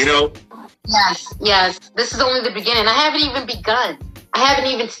 Yes. This is only the beginning. I haven't even begun. I haven't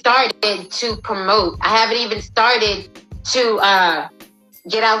even started to promote. I haven't even started to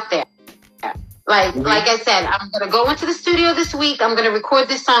get out there. Like I said, I'm going to go into the studio this week. I'm going to record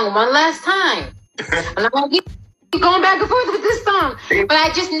this song one last time. I'm not going to keep going back and forth with this song. But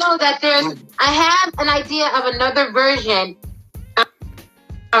I just know that I have an idea of another version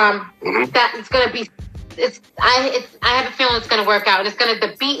that it's going to be, I have a feeling it's going to work out.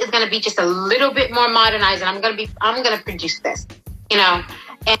 The beat is going to be just a little bit more modernized, and I'm going to produce this, and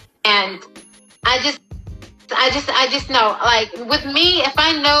I just know, like, with me, if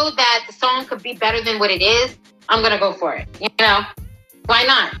I know that the song could be better than what it is, I'm going to go for it. Why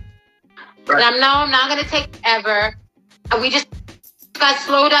not? Right. I'm not going to take forever. We just got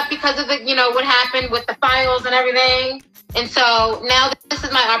slowed up because of what happened with the files and everything. And so now this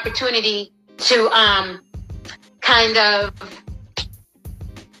is my opportunity to kind of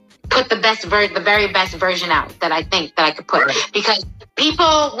put the very best version out that I think that I could put. Right. Because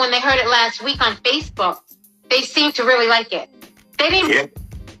people, when they heard it last week on Facebook, they seemed to really like it. They didn't even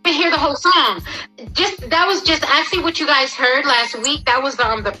hear the whole song. That was just actually what you guys heard last week. That was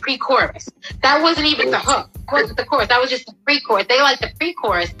the pre-chorus. That wasn't even the hook. It wasn't the chorus. That was just the pre-chorus. They like the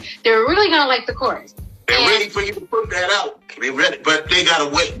pre-chorus. They're really going to like the chorus. They're ready for you to put that out. They're ready, but they got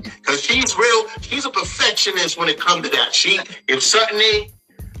to wait. Because she's a perfectionist when it comes to that. If something ain't,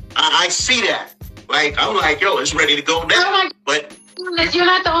 I see that. Like, I'm like, yo, it's ready to go now. But you're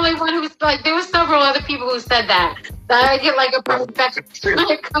not the only one who's like, there were several other people who said that. I get like a perfectionist when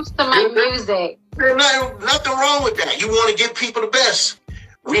it comes to my music. There's nothing wrong with that. You want to give people the best.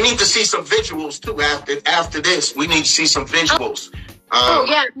 We need to see some visuals too. After this, we need to see some visuals.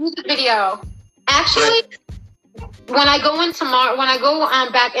 Music video. Actually, when I go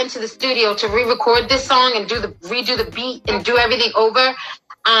back into the studio to re-record this song and redo the beat and do everything over,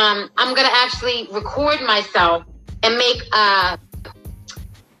 I'm gonna actually record myself and make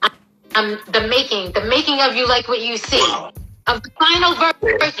the making of You Like What You See, of the final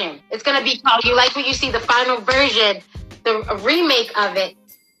version. It's gonna be called You Like What You See, the final version, the remake of it,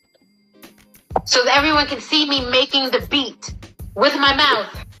 so that everyone can see me making the beat with my mouth.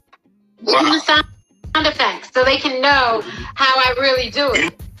 Using the sound effects, so they can know how I really do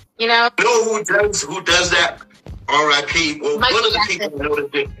it. You know who does that? R.I.P. Well, one of the people know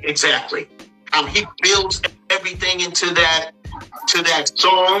exactly how he builds everything into that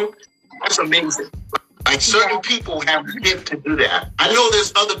song. That's amazing. Like certain people have the gift to do that. I know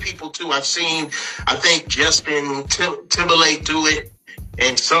there's other people too. I've seen, I think Justin Timberlake do it,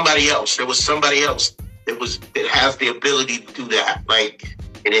 and somebody else. There was somebody else that has the ability to do that. Like,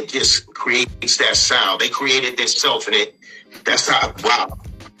 and it just creates that sound. They created themselves, and that's how, wow.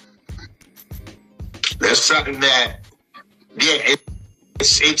 That's something that, yeah,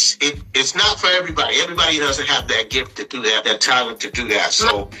 it's not for everybody. Everybody doesn't have that gift to do that talent to do that.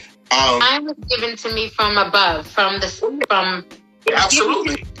 So, mine was given to me from above, from absolutely, from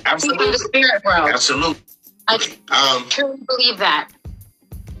the spirit world. Absolutely. I truly believe that.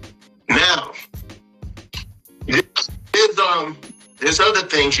 Now, there's other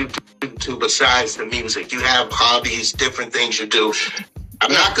things you do too besides the music. You have hobbies, different things you do.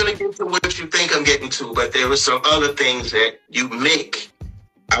 I'm not going to get to what you think I'm getting to, but there are some other things that you make.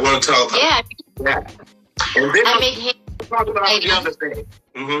 I want to talk about that. And then I make talk about the other thing.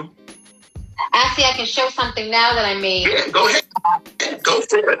 Mm-hmm. Actually, I can show something now that I made. Yeah, go ahead. Yeah, go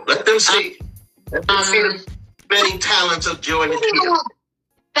for it. Let them see. Let them see the many talents of Joy Nakiya.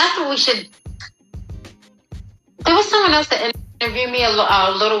 That's what we should. There was someone else that interviewed me a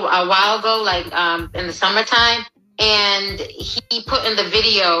while ago, like in the summertime, and he put in the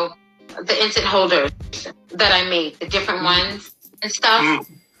video the instant holders that I made, the different ones and stuff. Mm.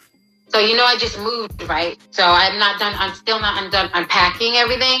 So I just moved, right? So I'm not done. I'm still not done unpacking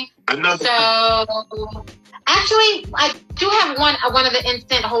everything. So actually, I do have one of the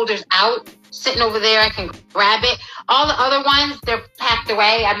instant holders out, sitting over there. I can grab it. All the other ones, they're packed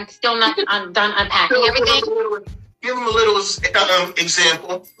away. I'm still not done unpacking everything. Give them a little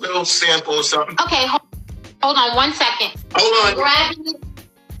example, little sample or something. Okay, hold on 1 second. Hold on. Grabbing it.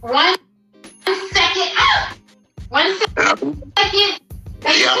 1 second. 1 second.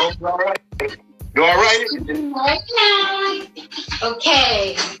 Yeah, all right. You all right? Right now.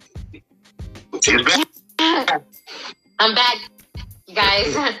 Okay. She's back. I'm back, you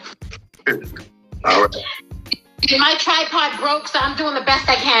guys. All right. My tripod broke, so I'm doing the best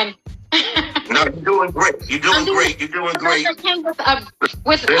I can. No, you're doing great. You're doing great. You're doing great.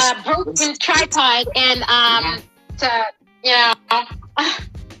 With a broken tripod and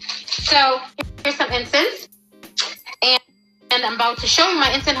So here's some incense, and I'm about to show you my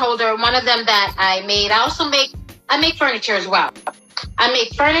incense holder. One of them that I made. I make furniture as well. I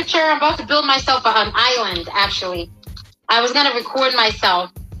make furniture. I'm about to build myself an island. Actually, I was gonna record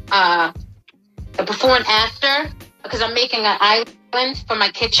myself the before and after because I'm making an island for my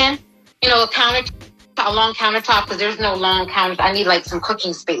kitchen. A long countertop because there's no long counter. I need like some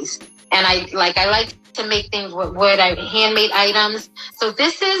cooking space, and I like to make things with wood. I handmade items. So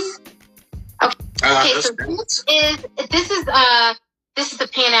this is okay. So this is the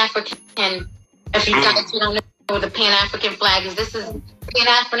Pan African. If you guys don't know what the Pan African flag is, this is Pan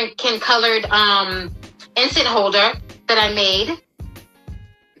African colored instant holder that I made.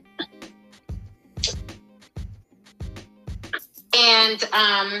 And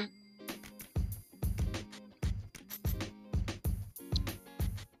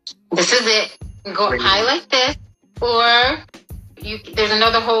this is it. You can go up high like this, or there's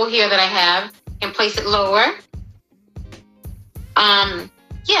another hole here that I have. You can place it lower.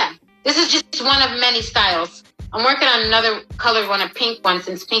 This is just one of many styles. I'm working on another colored one, a pink one,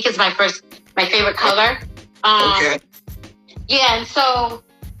 since pink is my favorite color. Okay. Yeah, and so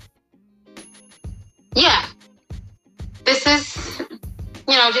this is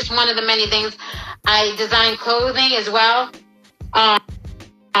just one of the many things. I design clothing as well. I'm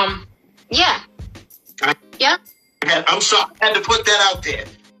sorry, I had to put that out there.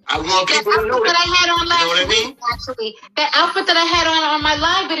 I want people to know that I had on last week. I mean? Actually, that outfit that I had on my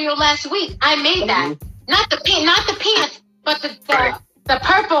live video last week, I made that. Not the pants, but the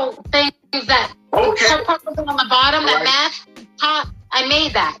purple things that purple thing on the bottom that match top. I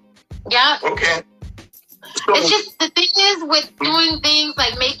made that. Yeah. Okay. So, it's just the thing is with doing things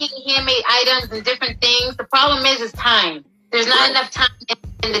like making handmade items and different things. The problem is time. There's not enough time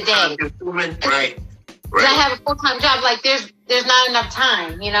in the day. Right. I have a full-time job. Like there's not enough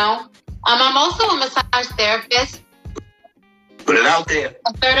time. I'm also a massage therapist. Put it out there.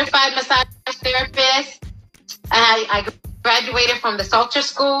 A certified massage therapist. I graduated from the Salter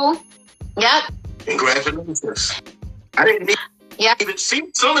School. Yep. Congratulations. I didn't even see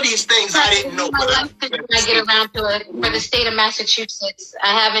some of these things. I didn't know. But I get around to it for the state of Massachusetts.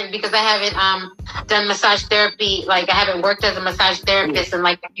 I haven't done massage therapy. Like I haven't worked as a massage therapist in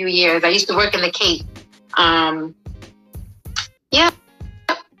like a few years. I used to work in the Cape. For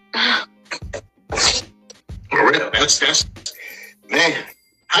real, that's man.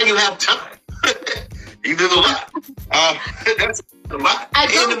 How you have time? You do a lot. That's a lot. I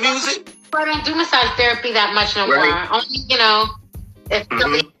do the music. I don't do massage therapy that much no more. Only, if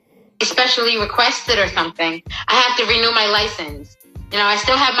somebody especially requested or something, I have to renew my license. I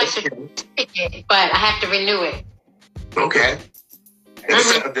still have my certificate, but I have to renew it. Okay.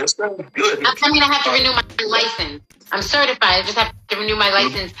 That's good. I have to renew my license. I'm certified. I just have to renew my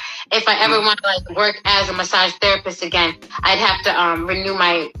license. If I ever want to work as a massage therapist again, I'd have to renew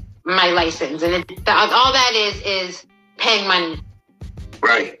my license. And all that is paying money.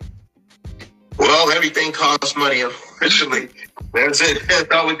 Right. Well, everything costs money, officially. That's it.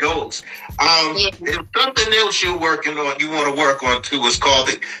 That's how it goes. There's something else you're working on. You want to work on too. It's called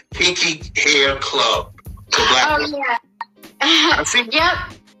the Kinky Hair Club. Yeah. I see. Yep.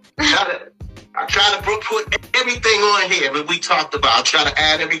 I try to put everything on here that we talked about. I try to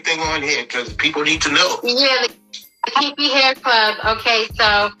add everything on here because people need to know. Yeah, the Kinky Hair Club. Okay,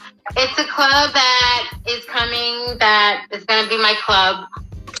 so it's a club that is coming that is going to be my club.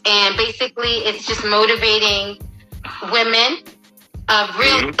 And basically, it's just motivating women of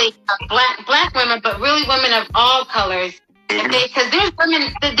really black women, but really women of all colors. Because there's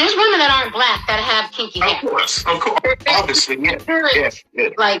women that aren't black that have kinky hair. Of course, obviously, yeah.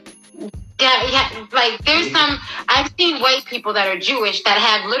 Like there's some. I've seen white people that are Jewish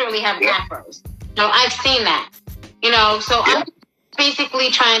that literally have afros. I've seen that. So I'm basically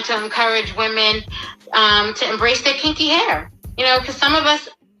trying to encourage women to embrace their kinky hair. Because some of us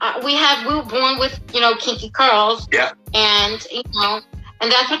we were born with kinky curls. Yeah. And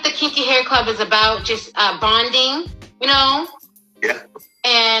and that's what the Kinky Hair Club is about. Just bonding. Yeah.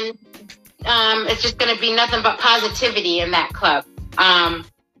 And it's just going to be nothing but positivity in that club.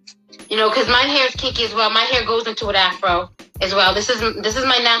 Because my hair is kinky as well. My hair goes into an afro as well. This is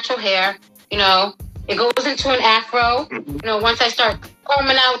my natural hair. It goes into an afro. Once I start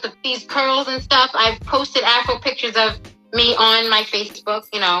combing out these curls and stuff, I've posted afro pictures of me on my Facebook.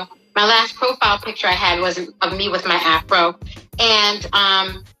 My last profile picture I had was of me with my afro. And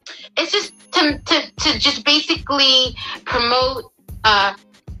it's just to just basically promote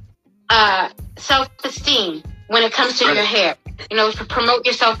self-esteem when it comes to your hair. To promote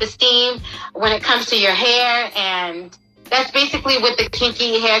your self-esteem when it comes to your hair. And that's basically what the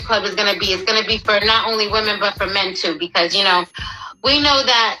Kinky Hair Club is going to be. It's going to be for not only women, but for men too. Because, we know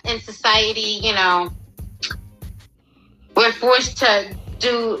that in society, we're forced to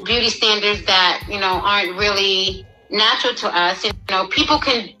do beauty standards that, aren't really natural to us. People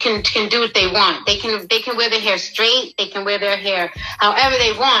can do what they want. They can wear their hair straight. They can wear their hair however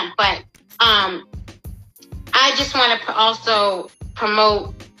they want. But I just want to also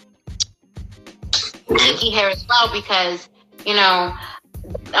promote kinky hair as well because,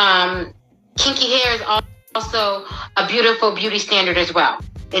 kinky hair is also a beautiful beauty standard as well.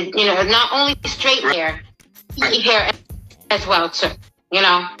 Not only straight hair, kinky hair as well too.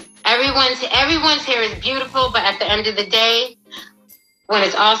 Everyone's hair is beautiful, but at the end of the day, when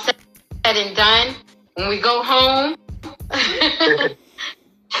it's all said and done, when we go home,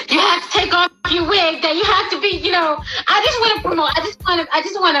 you have to take off your wig. That you have to be, I just want to promote. I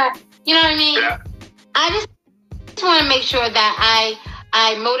just want to, you know what I mean? Yeah. I just want to make sure that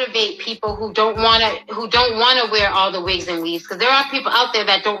I motivate people who don't want to wear all the wigs and weaves, because there are people out there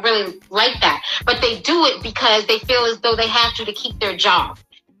that don't really like that, but they do it because they feel as though they have to keep their job.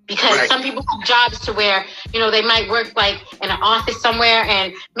 Because some people have jobs to where, they might work like in an office somewhere,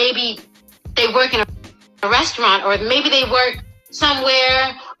 and maybe they work in a restaurant, or maybe they work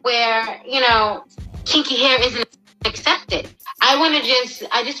somewhere where, kinky hair isn't accepted. I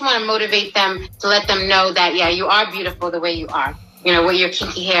just want to motivate them to let them know that, yeah, you are beautiful the way you are. With your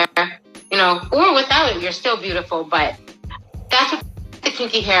kinky hair, or without it, you're still beautiful. But that's what the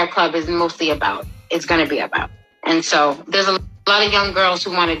Kinky Hair Club is mostly about. It's going to be about. And so there's a lot of young girls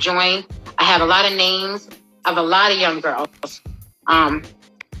who want to join. I have a lot of names of a lot of young girls.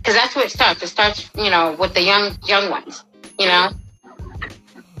 Because that's where it starts. It starts, with the young ones,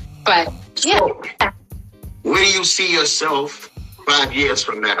 But, yeah. So, where do you see yourself 5 years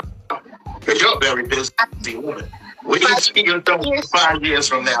from now? Because you're a very busy woman. Where do you see yourself 5 years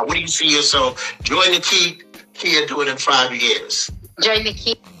from now? Where do you see yourself join Nakiya doing in 5 years? Join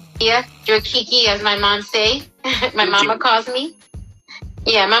Nakiya, Join Kiki, as my mom say. My mama calls me.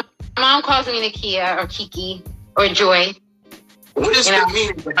 Yeah, my mom calls me Nakiya or Kiki or Joy. What is the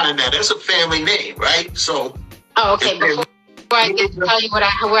meaning behind that? That's a family name, right? So. Oh, okay. Before I get to tell you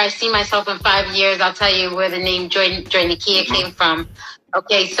where I see myself in 5 years, I'll tell you where the name Joy Nakiya came from.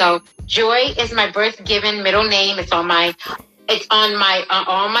 Okay, so Joy is my birth-given middle name. It's on all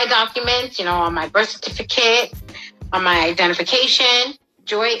my documents, on my birth certificate, on my identification.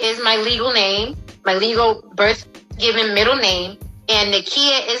 Joy is my legal name, my legal birth-given middle name, And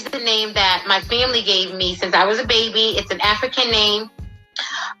Nakiya is the name that my family gave me since I was a baby. It's an African name.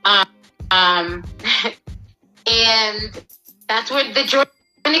 And that's where the joy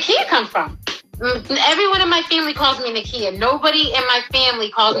Nakiya comes from. Everyone in my family calls me Nakiya. Nobody in my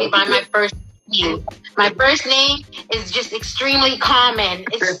family calls me by my first name. My first name is just extremely common.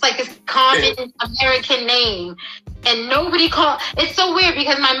 It's just like a common American name. And nobody it's so weird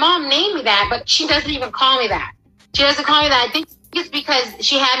because my mom named me that, but she doesn't even call me that. She doesn't call me that. I think it's because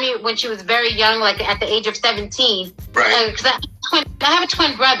she had me when she was very young, like at the age of 17. Right. Because I have a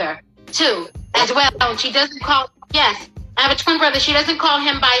twin brother too, as well. And she doesn't call. Yes, I have a twin brother. She doesn't call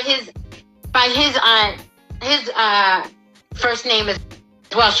him by his first name as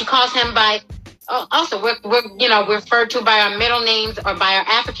well. She calls him by. Also, we're referred to by our middle names or by our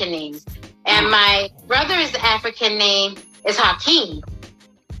African names. And my brother's African name is Hakeem.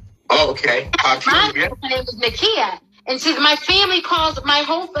 Oh, okay. My name is Nakiya. And see, my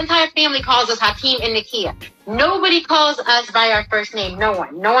whole entire family calls us Hakeem and Nakiya. Nobody calls us by our first name. No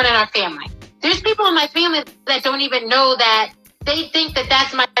one in our family. There's people in my family that don't even know that. They think that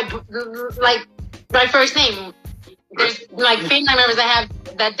that's my first name. There's family members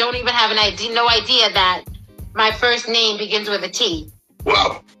that don't even have no idea that my first name begins with a T.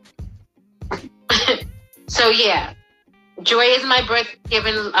 Wow. So yeah. Joy is my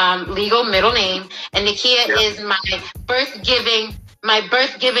birth-given legal middle name, and Nakiya is my birth-given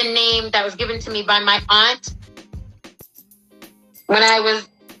name that was given to me by my aunt when I was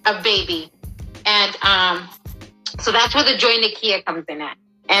a baby, and so that's where the Joy Nakiya comes in at.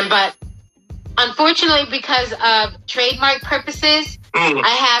 But unfortunately, because of trademark purposes, I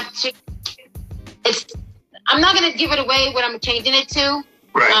have to. I'm not going to give it away what I'm changing it to.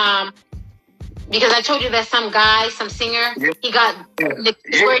 Right. Because I told you that some singer, he got the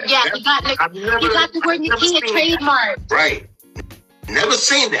word Nakiya trademark. Right. Never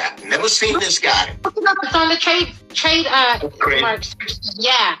seen that. Never seen this guy. It's on the trademark.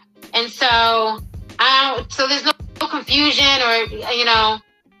 Yeah. And so there's no confusion or,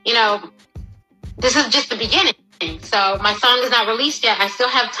 this is just the beginning. So my song is not released yet. I still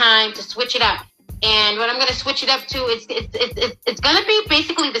have time to switch it up. And what I'm going to switch it up to, it's going to be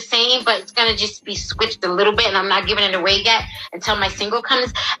basically the same, but it's going to just be switched a little bit. And I'm not giving it away yet until my single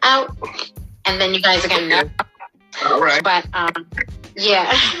comes out. And then you guys are going to know. All right. But,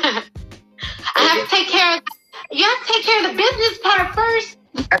 yeah. You have to take care of the business part first,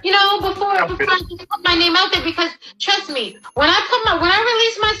 before I put my name out there. Because trust me, when I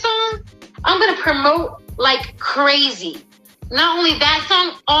release my song, I'm going to promote like crazy. Not only that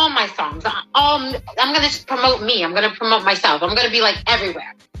song, all my songs. I'm going to promote me. I'm going to promote myself. I'm going to be like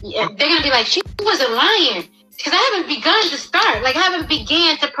everywhere. They're going to be like, she wasn't lying. Because I haven't begun to start. Like, I haven't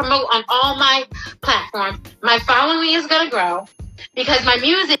began to promote on all my platforms. My following is going to grow because my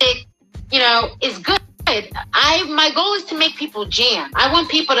music, is good. My goal is to make people jam. I want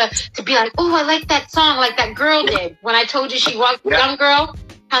people to be like, oh, I like that song like that girl did. When I told you young girl,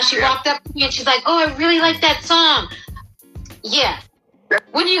 how she walked up to me and she's like, oh, I really like that song. Yeah.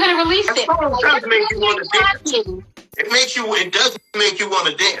 When are you going to release it? Does make you want to dance. It does make you want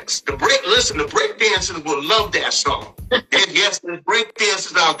to dance. The break dancers will love that song. And yes, there's break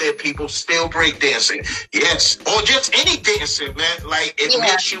dancers out there, people still break dancing. Yes. Or just any dancing, man. Like, it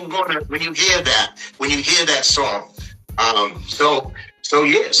makes you want to, when you hear that song. So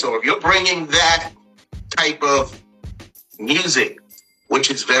if you're bringing that type of music, which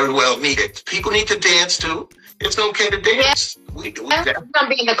is very well needed, people need to dance too. It's okay to dance. Yeah. I'm going to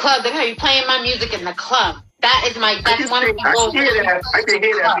be in the club. They're going to be playing my music in the club. That's one of the goals. I can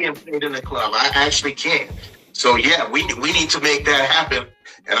hear that being played in the club. I actually can. So yeah, we need to make that happen.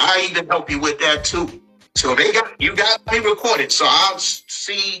 And I even help you with that too. So you got me recorded. So I'll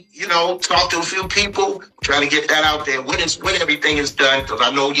see, talk to a few people, try to get that out there when everything is done, because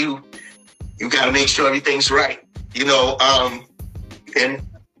I know you got to make sure everything's right. And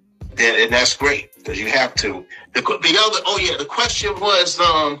that's great. Because you have to. The question was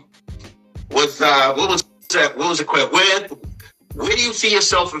what was that? What was the question? Where do you see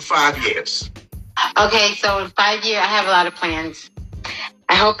yourself in 5 years? Okay, so in 5 years, I have a lot of plans.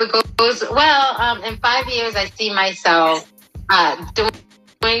 I hope it goes well. In 5 years, I see myself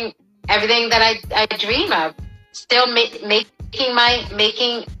doing everything that I dream of. Still making my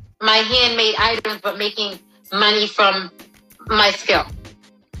handmade items, but making money from my skill.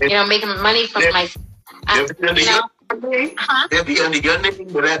 Making money from my... They'll be under your name,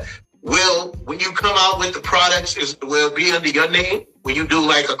 but when you come out with the products, will it be under your name? Will you do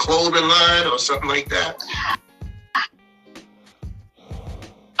like a clothing line or something like that?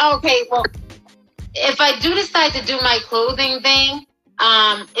 Okay, well, if I do decide to do my clothing thing,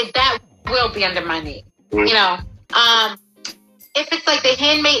 if that will be under my name, you know. If it's like the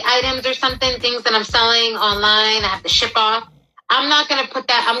handmade items or something, things that I'm selling online, I have to ship off. I'm not gonna put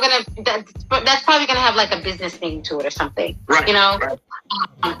that. That's probably gonna have like a business name to it or something, right? You know. Right.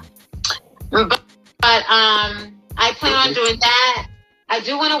 But I plan on doing that. I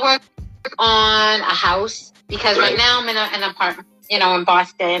do want to work on a house because right now I'm in an apartment, you know, in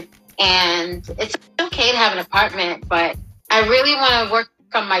Boston, and it's okay to have an apartment, but I really want to work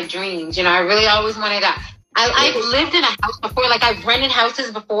on my dreams. You know, I really always wanted to. I've lived in a house before, like I've rented houses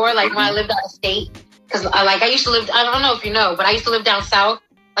before, like when I lived out of state. Because I used to live, I don't know if you know, but I used to live down south.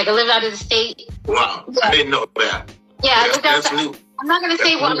 Like I lived out of the state. Wow, yeah. I didn't know that. Yeah, I lived out south. I'm not going to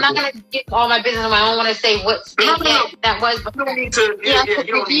say what, I'm not going to get all my business on my own. I don't want to say what state that was. But you don't need to,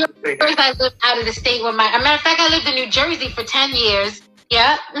 first I lived out of the state with as a matter of fact, I lived in New Jersey for 10 years.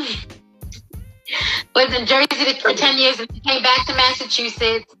 Yeah. Lived in Jersey for 10 years and came back to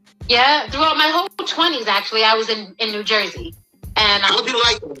Massachusetts. Yeah, throughout my whole 20s, actually, I was in New Jersey. And how'd you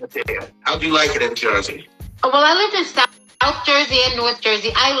like it there? How'd you like it in Jersey? Well, I lived in South Jersey and North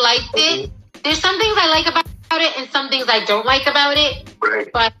Jersey. I liked it. There's some things I like about it and some things I don't like about it.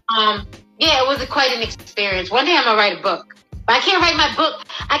 Right. But yeah, it was quite an experience. One day I'm gonna write a book. But I can't write my book.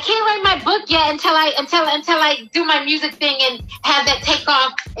 I can't write my book yet until I do my music thing and have that take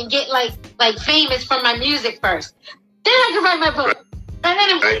off and get like famous from my music first. Then I can write my book. Right. And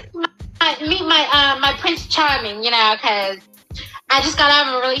then meet my Prince Charming, you know, because I just got out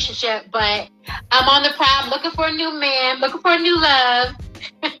of a relationship, but I'm on the prowl, looking for a new man, looking for a new love.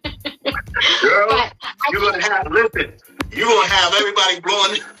 Girl, you're going to have everybody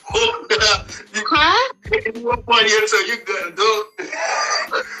blowing up. Huh? So you go.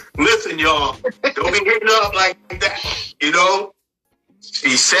 Listen, y'all, don't be hitting up like that, you know?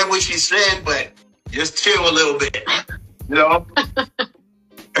 She said what she said, but just chill a little bit, you know?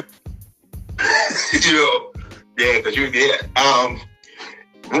 You know, yeah, because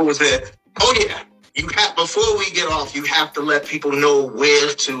what was that? Oh yeah, you have, before we get off, you have to let people know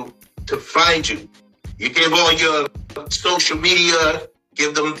where to find you. You give all your social media,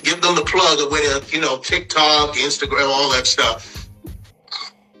 give them the plug of where to, you know, TikTok, Instagram, all that stuff.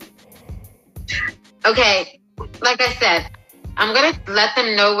 Okay, like I said, I'm gonna let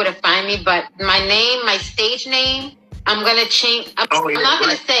them know where to find me, but my stage name, I'm going to change. I'm not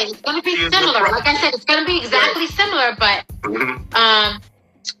going to say. It's going to be similar. Like I said, it's going to be exactly similar. But,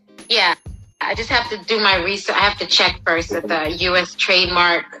 yeah, I just have to do my research. I have to check first at the U.S.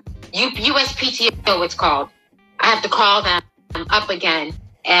 trademark, USPTO, it's called. I have to call them up again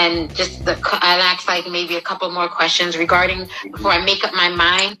and I'll ask like maybe a couple more questions regarding before I make up my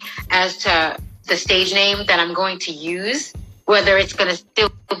mind as to the stage name that I'm going to use, whether it's going to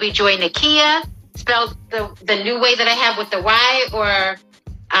still be Joy Nakiya, spelled the new way that I have with the Y, or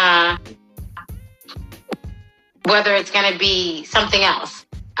whether it's going to be something else.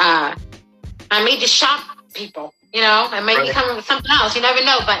 I may just shock people, you know. I may be coming with something else. You never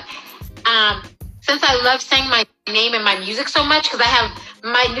know. But since I love saying my name and my music so much, because I have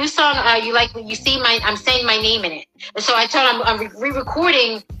my new song, I'm saying my name in it. And so I told him I'm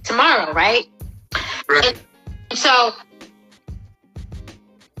re-recording tomorrow, right? Right. And so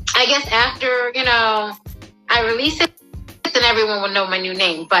I guess after, you know, I release it, then everyone will know my new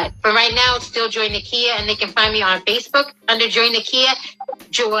name. But for right now, it's still Joy Nakiya, and they can find me on Facebook under Joy Nakiya,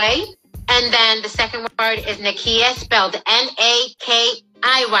 Joy. And then the second word is Nakiya, spelled Nakiya.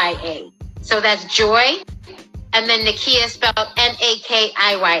 So that's Joy, and then Nakiya, spelled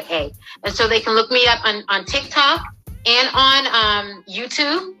Nakiya. And so they can look me up on TikTok and on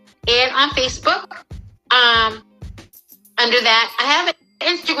YouTube and on Facebook. Under that, I have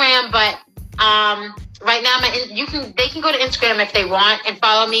Instagram, but right now they can go to Instagram if they want and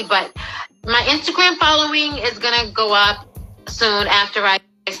follow me, but my Instagram following is gonna go up soon after I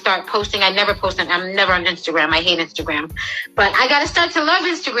start posting. I'm never on Instagram. I hate Instagram, but I gotta start to love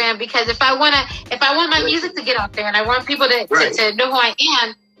Instagram, because if I want my music to get out there and I want people to know who I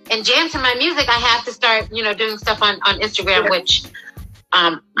am and jam to my music, I have to start, you know, doing stuff on Instagram, which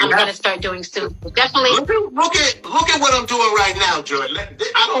I'm going to start doing soon. Definitely. Look at what I'm doing right now, Jordan.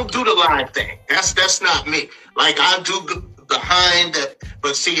 I don't do the live thing. That's not me. Like, I do behind the,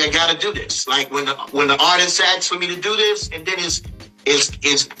 but see, I got to do this. Like when the artist asks for me to do this, and then it's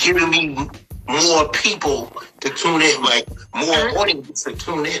giving me more people to tune in, like more audience to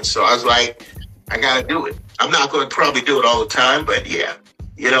tune in. So I was like, I got to do it. I'm not going to probably do it all the time, but yeah.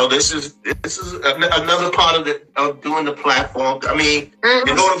 This is another part of doing the platform. I mean,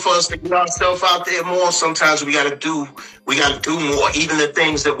 in order for us to get ourselves out there more, sometimes we got to do more. Even the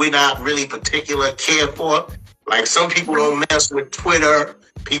things that we're not really particular care for. Like some people don't mess with Twitter.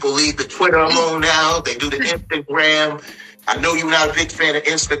 People leave the Twitter alone now. They do the Instagram. I know you're not a big fan of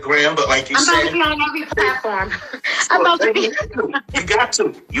Instagram, but like you said, I'm about to be on every platform.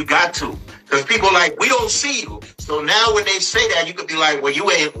 You got to. Because people are like, we don't see you. So now when they say that, you could be like, well,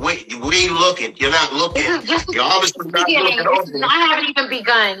 we ain't looking. You're not looking. You're obviously not looking. I haven't even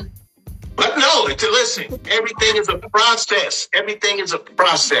begun. But no, listen, everything is a process. Everything is a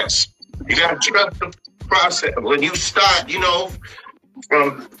process. You got to trust the process. When you start, you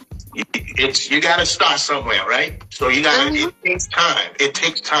got to start somewhere, right? So you got to, it takes time. It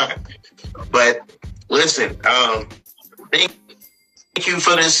takes time. But listen, thank you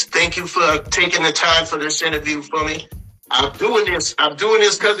for this. Thank you for taking the time for this interview for me. I'm doing this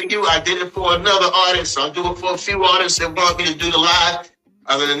because of you. I did it for another artist. I'll do it for a few artists that want me to do the live.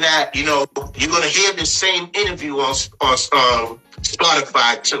 Other than that, you're going to hear the same interview on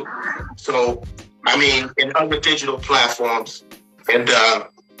Spotify too. So, I mean, in other digital platforms. And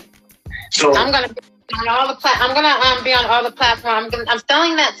so I'm going to be on all the be on all the platforms. I'm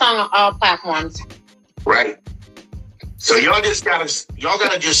selling that song on all platforms. Right. So y'all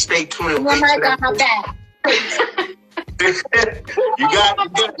gotta just stay tuned and wait for that.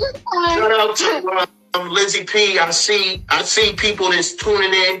 Shout out to Lizzie P. I see people that's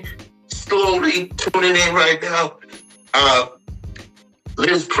tuning in, slowly tuning in right now.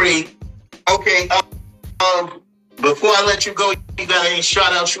 Liz P. Okay. Before I let you go, you got any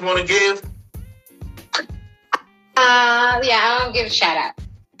shout outs you want to give? Yeah, I want to give a shout out.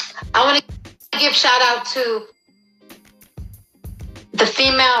 I want to give shout out to the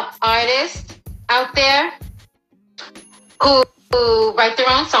female artists out there who write their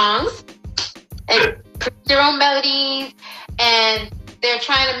own songs and produce their own melodies, and they're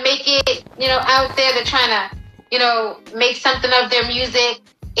trying to make it, out there. They're trying to, make something of their music,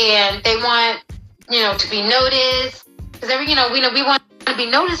 and they want, to be noticed. Because we want to be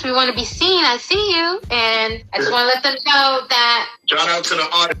noticed. We want to be seen. I see you, and I just want to let them know that. Shout out to the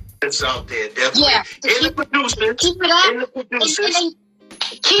artists out there, definitely. Yeah, and the producers. Keep it up.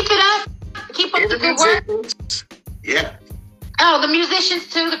 Keep it up. Keep up the good work. Yeah. Oh, the musicians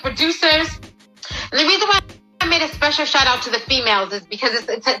too, the producers. And the reason why I made a special shout out to the females is because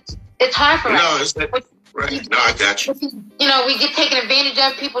it's hard for us. Right. No, I got you. We get taken advantage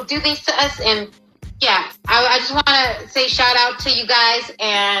of. People do things to us, and yeah, I just want to say shout out to you guys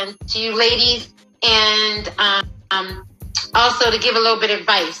and to you ladies, and also to give a little bit of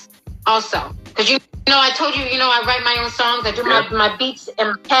advice. Also, because I told you, I write my own songs. I do my beats in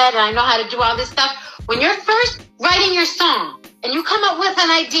my head, and I know how to do all this stuff. When you're first writing your song and you come up with an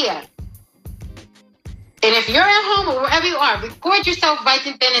idea, and if you're at home or wherever you are, record yourself right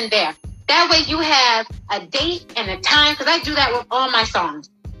then and there. That way you have a date and a time, because I do that with all my songs.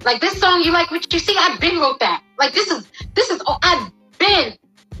 Like this song, you like what you see? I've been wrote that. Like this is. I've been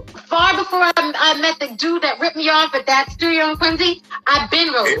far before I met the dude that ripped me off at that studio in Quincy. I've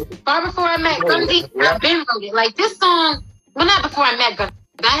been wrote it. Far before I met Gunzy, I've been wrote it. Like this song. Well, not before I met Gunzy.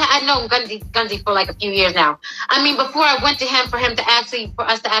 I know Gunzy for like a few years now. I mean, before I went to him for us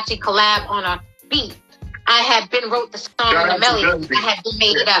to actually collab on a beat, I had been wrote the song and the melody. I had been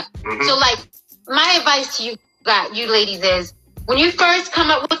made it up. Mm-hmm. So like, my advice to you ladies is, when you first come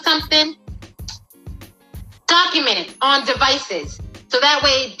up with something, document it on devices. So that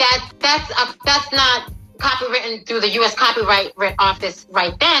way that's not copywritten through the U.S. Copyright Office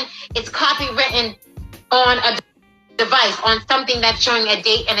right then. It's copywritten on a device, on something that's showing a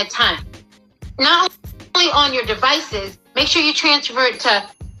date and a time. Not only on your devices, make sure you transfer it to,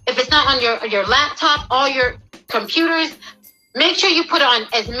 if it's not on your laptop, all your computers, make sure you put it on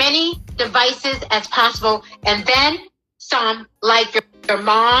as many devices as possible, and then some, like your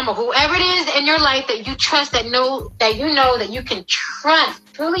mom or whoever it is in your life that you trust, that you can trust,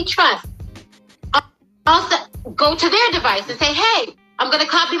 truly trust. Also, go to their device and say, hey, I'm going to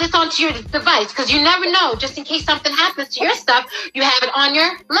copy this onto your device, because you never know, just in case something happens to your stuff, you have it on your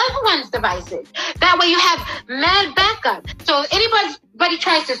loved one's devices. That way you have mad backup. So if anybody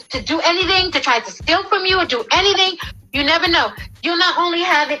tries to do anything, to try to steal from you or do anything, you never know. You'll not only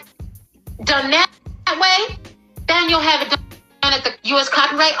have it done that way, then you'll have it done at the U.S.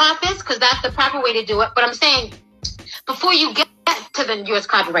 Copyright Office, because that's the proper way to do it. But I'm saying, before you get to the U.S.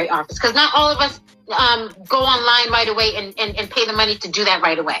 Copyright Office, because not all of us go online right away and pay the money to do that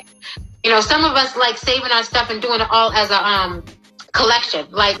right away. Some of us like saving our stuff and doing it all as a collection.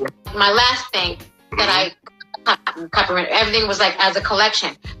 Like my last thing that I copyright. Everything was like as a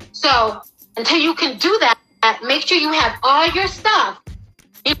collection. So until you can do that, make sure you have all your stuff,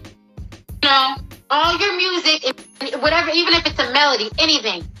 you know, all your music, whatever, even if it's a melody,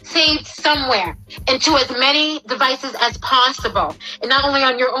 anything, saved somewhere into as many devices as possible. And not only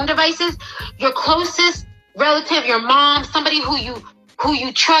on your own devices, your closest relative, your mom, somebody who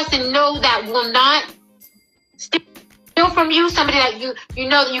you trust and know that will not steal from you, somebody that you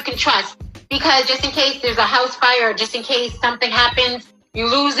know that you can trust. Because just in case there's a house fire, or just in case something happens, you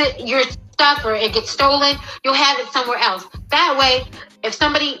lose it, your stuff, or it gets stolen, you'll have it somewhere else. That way, if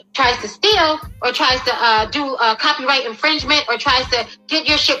somebody tries to steal or tries to do copyright infringement or tries to get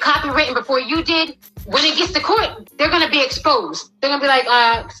your shit copywritten before you did, when it gets to court, they're going to be exposed. They're going to be like,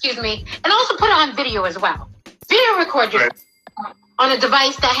 excuse me. And also put it on video as well. Video record your on a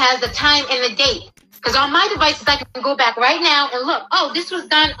device that has the time and the date. Because on my devices, I can go back right now and look, oh, this was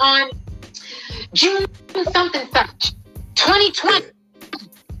done on June something such, 2020.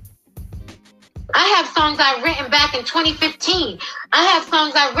 I have songs I've written back in 2015. I have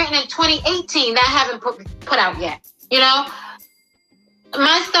songs I've written in 2018 that I haven't put out yet. You know,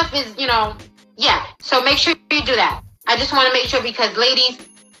 my stuff is, you know, yeah. So make sure you do that. I just want to make sure, because ladies,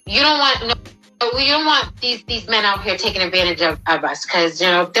 you don't want these men out here taking advantage of us, because, you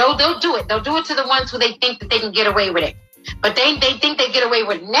know, they'll do it. They'll do it to the ones who they think that they can get away with it. But they think they get away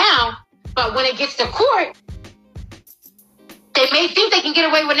with it now, but when it gets to court, they may think they can get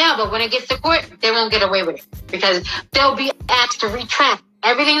away with it now, but when it gets to court, they won't get away with it, because they'll be asked to retract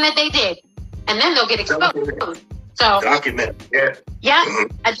everything that they did, and then they'll get exposed. So document, yeah. Yeah,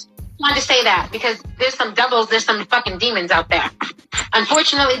 I just wanted to say that, because there's some devils, there's some fucking demons out there.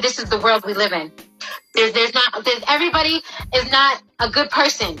 Unfortunately, this is the world we live in. Everybody is not a good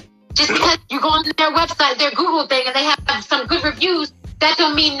person. Just because you go on their website, their Google thing, and they have some good reviews, that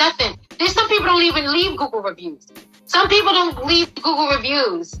don't mean nothing. There's some people don't even leave Google reviews. Some people don't leave Google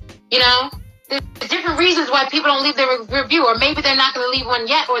reviews, you know? There's different reasons why people don't leave their review, or maybe they're not going to leave one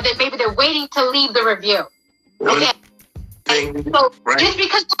yet, or maybe they're waiting to leave the review. Okay? So just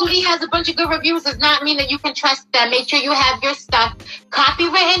because somebody has a bunch of good reviews does not mean that you can trust them. Make sure you have your stuff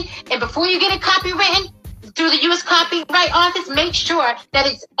copywritten, and before you get it copywritten through the U.S. Copyright Office, make sure that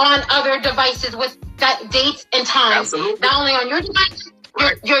it's on other devices with dates and times. Absolutely. Not only on your device,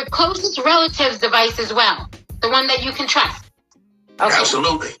 your closest relative's device as well. The one that you can trust. Okay.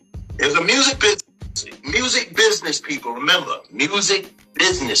 Absolutely. There's a music business, people. Remember, music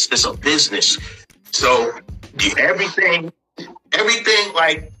business is a business. So everything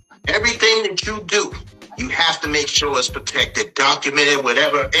that you do, you have to make sure it's protected, documented,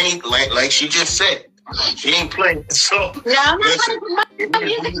 whatever. Like she just said, she ain't playing. So no, I'm not playing. My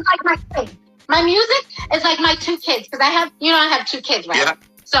music is like my kids. My music is like my two kids, because I have two kids, right? Yeah.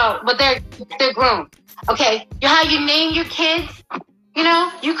 So, but they're grown. Okay, how you name your kids, you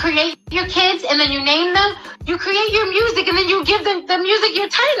know, you create your kids and then you name them. You create your music and then you give the music your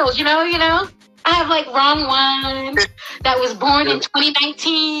titles, you know. I have like Wrong One that was born in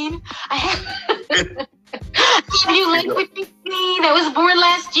 2019. I have You Late With Me that was born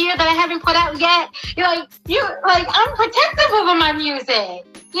last year that I haven't put out yet. I'm protective over my music,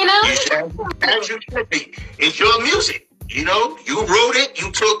 you know? As you should be. It's your music, you know? You wrote it,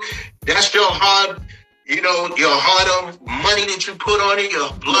 that's your hard... You know, your hard-earned money that you put on it,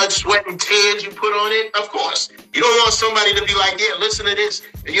 your blood, sweat, and tears you put on it. Of course. You don't want somebody to be like, yeah, listen to this.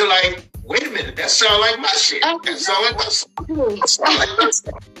 And you're like, wait a minute, that sounds like my shit. That sounds like my song. That sounds like my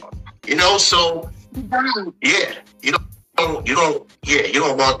song. You know, so, yeah. You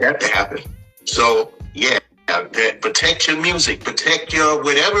don't want that to happen. So, yeah. Protect your music. Protect your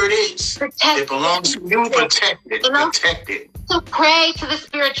whatever it is. It belongs to you. Protect it. Protect it. So pray to the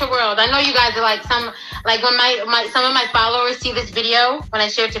spiritual world. I know you guys are like when some of my followers see this video when I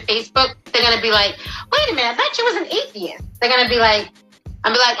share it to Facebook, they're gonna be like, "Wait a minute, I thought you was an atheist." They're gonna be like,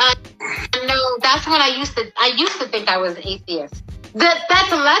 "I'm like, no, that's when I used to think I was an atheist."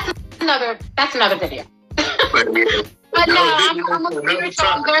 That's another video. But no, I'm a spiritual.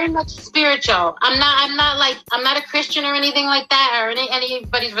 I'm very much spiritual. I'm not a Christian or anything like that, or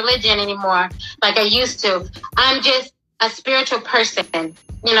anybody's religion anymore, like I used to. I'm just a spiritual person.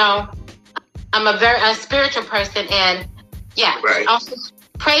 You know, I'm a spiritual person, and yeah. Right. Also,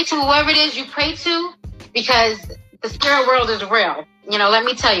 pray to whoever it is you pray to, because the spirit world is real. You know, let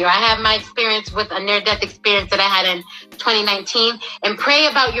me tell you, I have my experience with a near-death experience that I had in 2019, and pray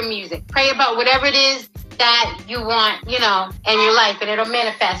about your music. Pray about whatever it is that you want, you know, in your life, and it'll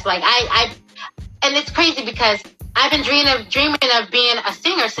manifest. Like and it's crazy because I've been dreaming of being a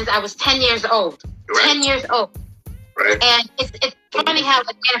singer since I was 10 years old. Right. 10 years old. Right. And it's funny how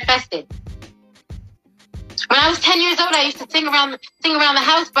it manifested. When I was 10 years old, I used to sing around the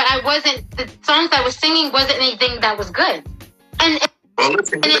house, but the songs I was singing wasn't anything that was good. And they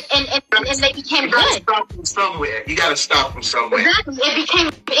became good. You gotta stop from somewhere. You gotta stop from somewhere. Exactly.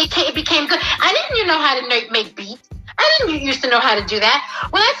 It became good. I didn't know how to make beats. I didn't used to know how to do that.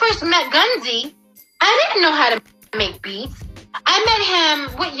 When I first met Gunzy, I didn't know how to make beats. I met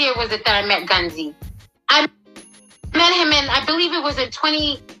him, what year was it that I met Gunzy? I met him in, I believe it was in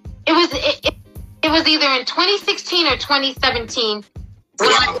it was either in 2016 or 2017 when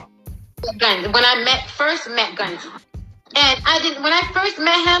I first met Gunzy. And when I first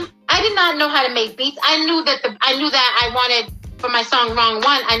met him, I did not know how to make beats. I knew that I wanted, for my song Wrong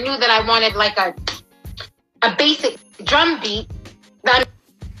One, I knew that I wanted like a basic drum beat, a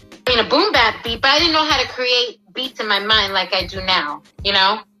boom bap beat, but I didn't know how to create beats in my mind like I do now, you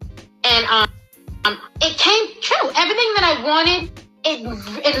know? And it came true. Everything that I wanted, it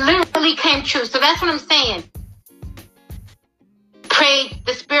literally came true. So that's what I'm saying. Pray,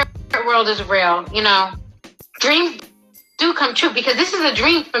 the spirit world is real, you know? Dreams do come true, because this is a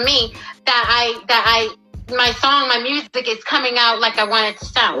dream for me that my song, my music is coming out like I want it to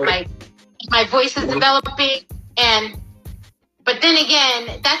sound. Like my voice is developing, but then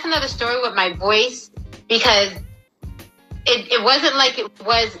again, that's another story with my voice, because it wasn't like it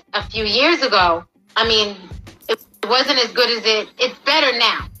was a few years ago. I mean, it wasn't as good as it's better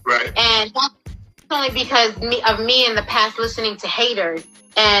now. Right. And that's only because of me in the past listening to haters.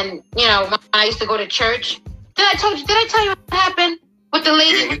 And, you know, when I used to go to church, did I tell you what happened with the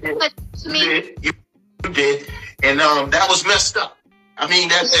lady who said to me? You did. And that was messed up. I mean,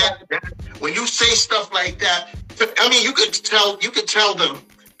 that when you say stuff like that, I mean, you could tell them,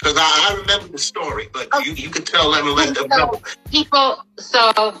 because I remember the story, but you could tell them and let them know.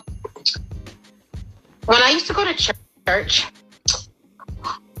 So when I used to go to church,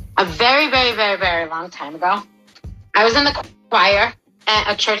 a very, very, very, very long time ago, I was in the choir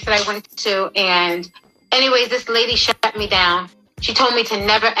at a church that I went to, and anyways, this lady shut me down. She told me to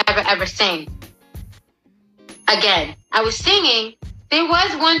never, ever, ever sing again. I was singing. There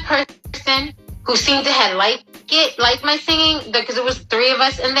was one person who seemed to have liked my singing, because it was 3 of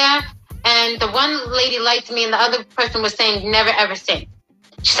us in there. And the one lady liked me, and the other person was saying, never, ever sing.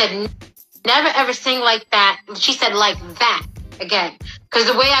 She said, never, ever sing like that. She said, like that again. Because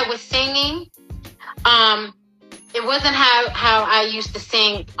the way I was singing, it wasn't how I used to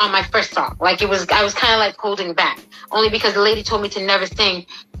sing on my first song. Like I was kind of like holding back, only because the lady told me to never sing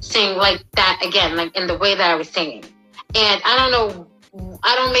like that again, like in the way that I was singing. And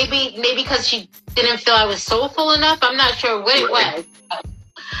maybe because she didn't feel I was soulful enough. I'm not sure what it was.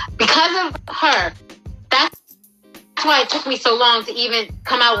 Because of her, that's why it took me so long to even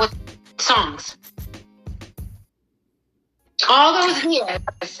come out with songs. All those years,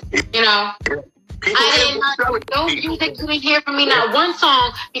 you know. I didn't no music. You didn't hear from me, not one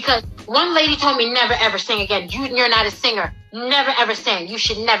song, because one lady told me never ever sing again. You're not a singer. Never ever sing. You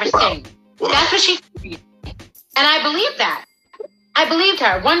should never sing. Wow. That's what she said. And I believed that. I believed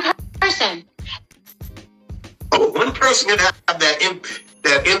her. One person. Oh, one person can have that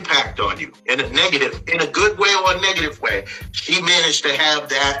impact on you in a good way or a negative way. She managed to have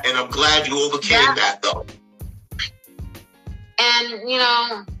that, and I'm glad you overcame that, though. And, you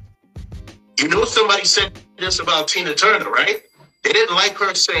know... You know, somebody said this about Tina Turner, right? They didn't like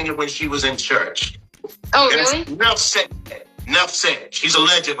her singing when she was in church. Oh, really? Enough said. She's a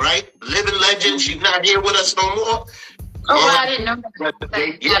legend, right? Living legend. She's not here with us no more. Oh, I didn't know that.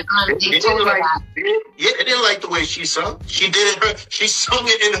 They didn't like the way she sung. She did it. She sung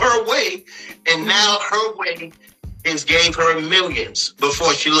it in her way, and now her way gave her millions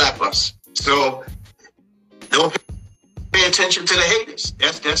before she left us. So don't pay attention to the haters.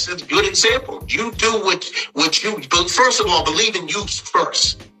 That's a good example. You do what you. But first of all, believe in you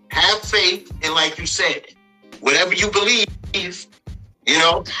first. Have faith, and like you said, whatever you believe, you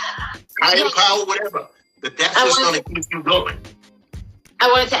know, higher power, whatever. But that's what's going to keep you going. I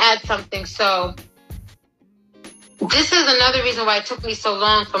wanted to add something. So this is another reason why it took me so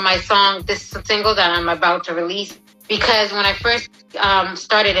long for my song, this single that I'm about to release, because when I first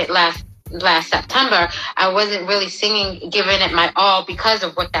started it last September, I wasn't really singing, giving it my all, because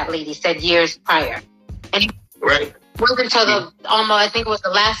of what that lady said years prior. And right. It wasn't until I think it was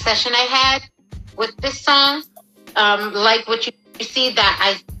the last session I had with this song, like what you see,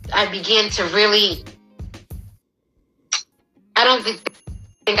 that I began to really... I don't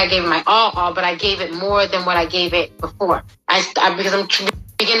think I gave it my all, but I gave it more than what I gave it before. Because I'm beginning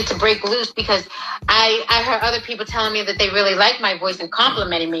to break loose, because I heard other people telling me that they really liked my voice and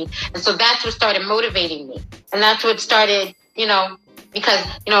complimenting me. And so that's what started motivating me. And that's what started, you know, because,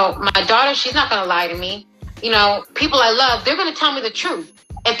 you know, my daughter, she's not going to lie to me. people I love, they're going to tell me the truth.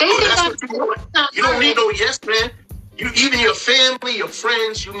 If they think that's what you want. You don't need no yes man. Even your family, your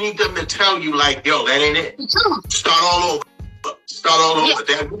friends, you need them to tell you like, yo, that ain't it. Start all over.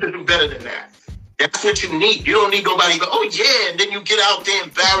 That you can do better than that. That's what you need. You don't need nobody to go, oh yeah, and then you get out there and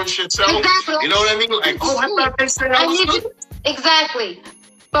embarrass yourself. Exactly. You know what I mean? Like, oh, I thought they said I was good. Exactly.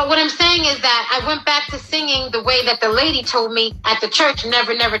 But what I'm saying is that I went back to singing the way that the lady told me at the church,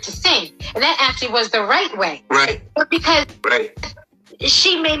 never to sing. And that actually was the right way. Right. But because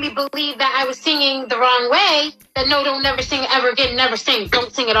she made me believe that I was singing the wrong way, that no, don't never sing ever again, never sing,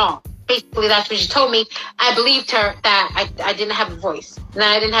 don't sing at all. Basically, that's what she told me. I believed her that I didn't have a voice, and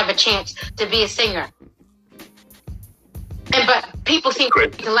I didn't have a chance to be a singer. But people seem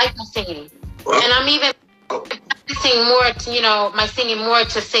to like my singing. Well, and I'm even practicing more to, my singing more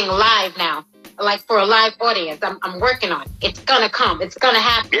to sing live now, like for a live audience. I'm working on it. It's gonna come. It's gonna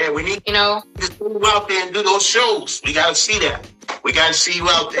happen. Yeah, we need to just move out there and do those shows. We gotta see that. We gotta see you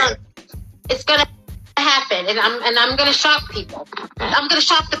out there. It's gonna happen, and I'm gonna shock people. I'm gonna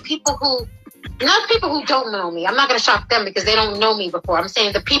shock the people who, not people who don't know me. I'm not gonna shock them because they don't know me before. I'm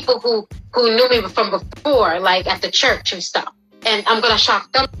saying the people who knew me from before, like at the church and stuff. And I'm gonna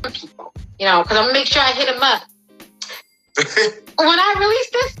shock them people, because I'm gonna make sure I hit them up. When I release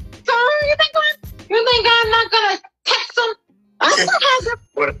this song, you think I'm not gonna text them? I still have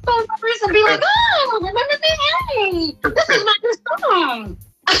their phone numbers and be like, oh, remember me? Hey, this is my new song.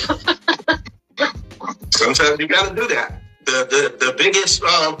 Sometimes you got to do that. The biggest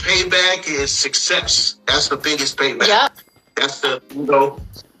payback is success. That's the biggest payback. Yep. That's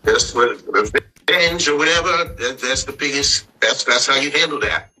that's what revenge or whatever. That's the biggest. That's how you handle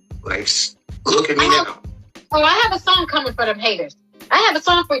that. Like, look at me now. Oh, I have a song coming for them haters. I have a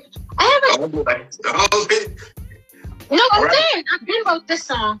song for you. Oh boy. No, I'm saying I did wrote this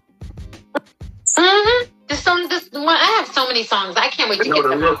song. Mm-hmm. This one. I have so many songs. I can't wait to get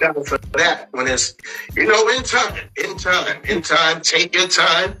them look out for that when it's, in time. Take your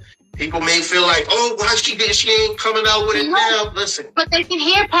time. People may feel like, oh, why she ain't coming out with it now. Listen, but they can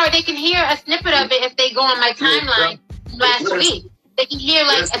hear a snippet of it if they go on my timeline last week. They can hear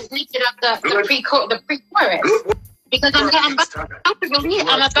like a snippet of the pre-chorus because I'm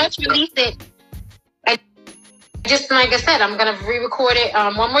about to release it. Just like I said, I'm going to re-record it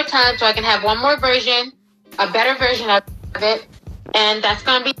one more time so I can have one more version, a better version of it, and that's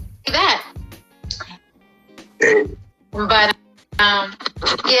going to be that. But,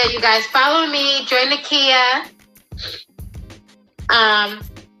 yeah, you guys follow me, join Nakiya,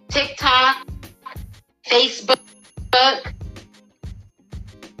 TikTok, Facebook,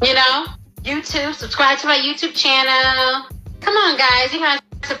 YouTube, subscribe to my YouTube channel. Come on, guys, you guys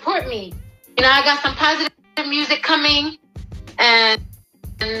support me. I got some positive music coming, and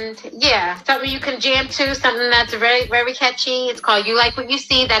yeah, something you can jam to, something that's very, very catchy. It's called You Like What You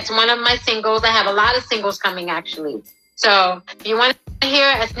See. That's one of my singles. I have a lot of singles coming, actually. So if you want to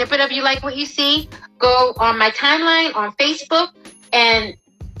hear a snippet of You Like What You See, go on my timeline on Facebook, and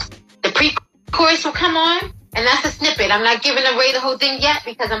the pre-chorus will come on, and that's a snippet. I'm not giving away the whole thing yet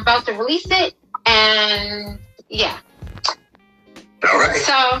because I'm about to release it, and yeah. All right.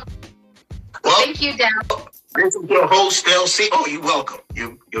 So, well, thank you, Dal. This is your host, LC. Oh, you're welcome.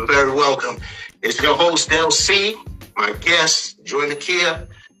 You're very welcome. It's your host, LC, my guest, Joy Nakiya,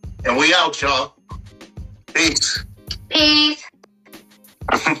 and we out, y'all. Peace. Peace.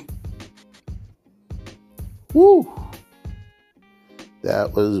 Woo.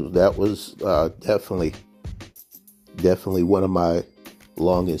 That was definitely one of my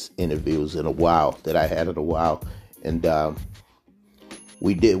longest interviews in a while that I had in a while, and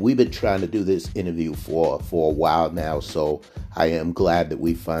we've been trying to do this interview for a while now, so I am glad that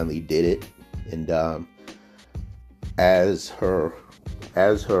we finally did it. And as her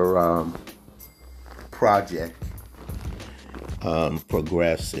project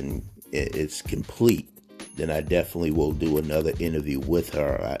progress and it's complete, then I definitely will do another interview with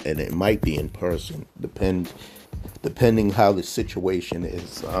her, and it might be in person, depending how the situation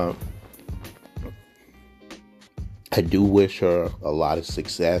is. I do wish her a lot of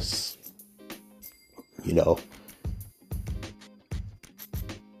success.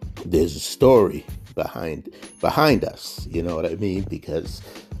 There's a story behind us, you know what I mean? Because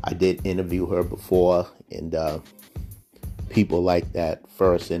I did interview her before, and people like that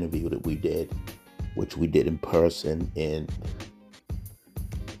first interview that we did, which we did in person, and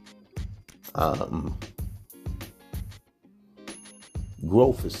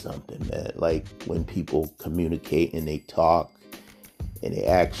growth is something, man. Like when people communicate and they talk and they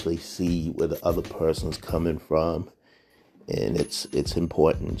actually see where the other person's coming from, and it's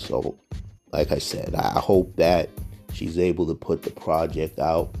important. So like I said, I hope that she's able to put the project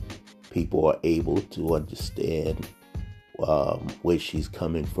out. People are able to understand where she's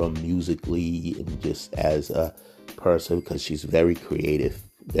coming from musically and just as a person, because she's very creative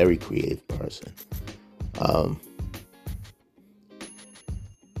person.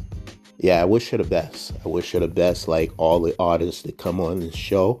 Yeah, I wish her the best. I wish her the best, like all the artists that come on this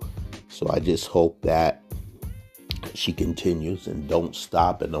show. So I just hope that she continues and don't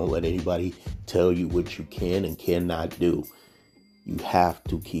stop, and don't let anybody tell you what you can and cannot do. You have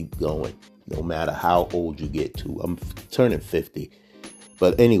to keep going, no matter how old you get to. I'm turning 50.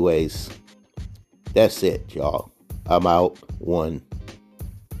 But anyways, that's it, y'all. I'm out. 1.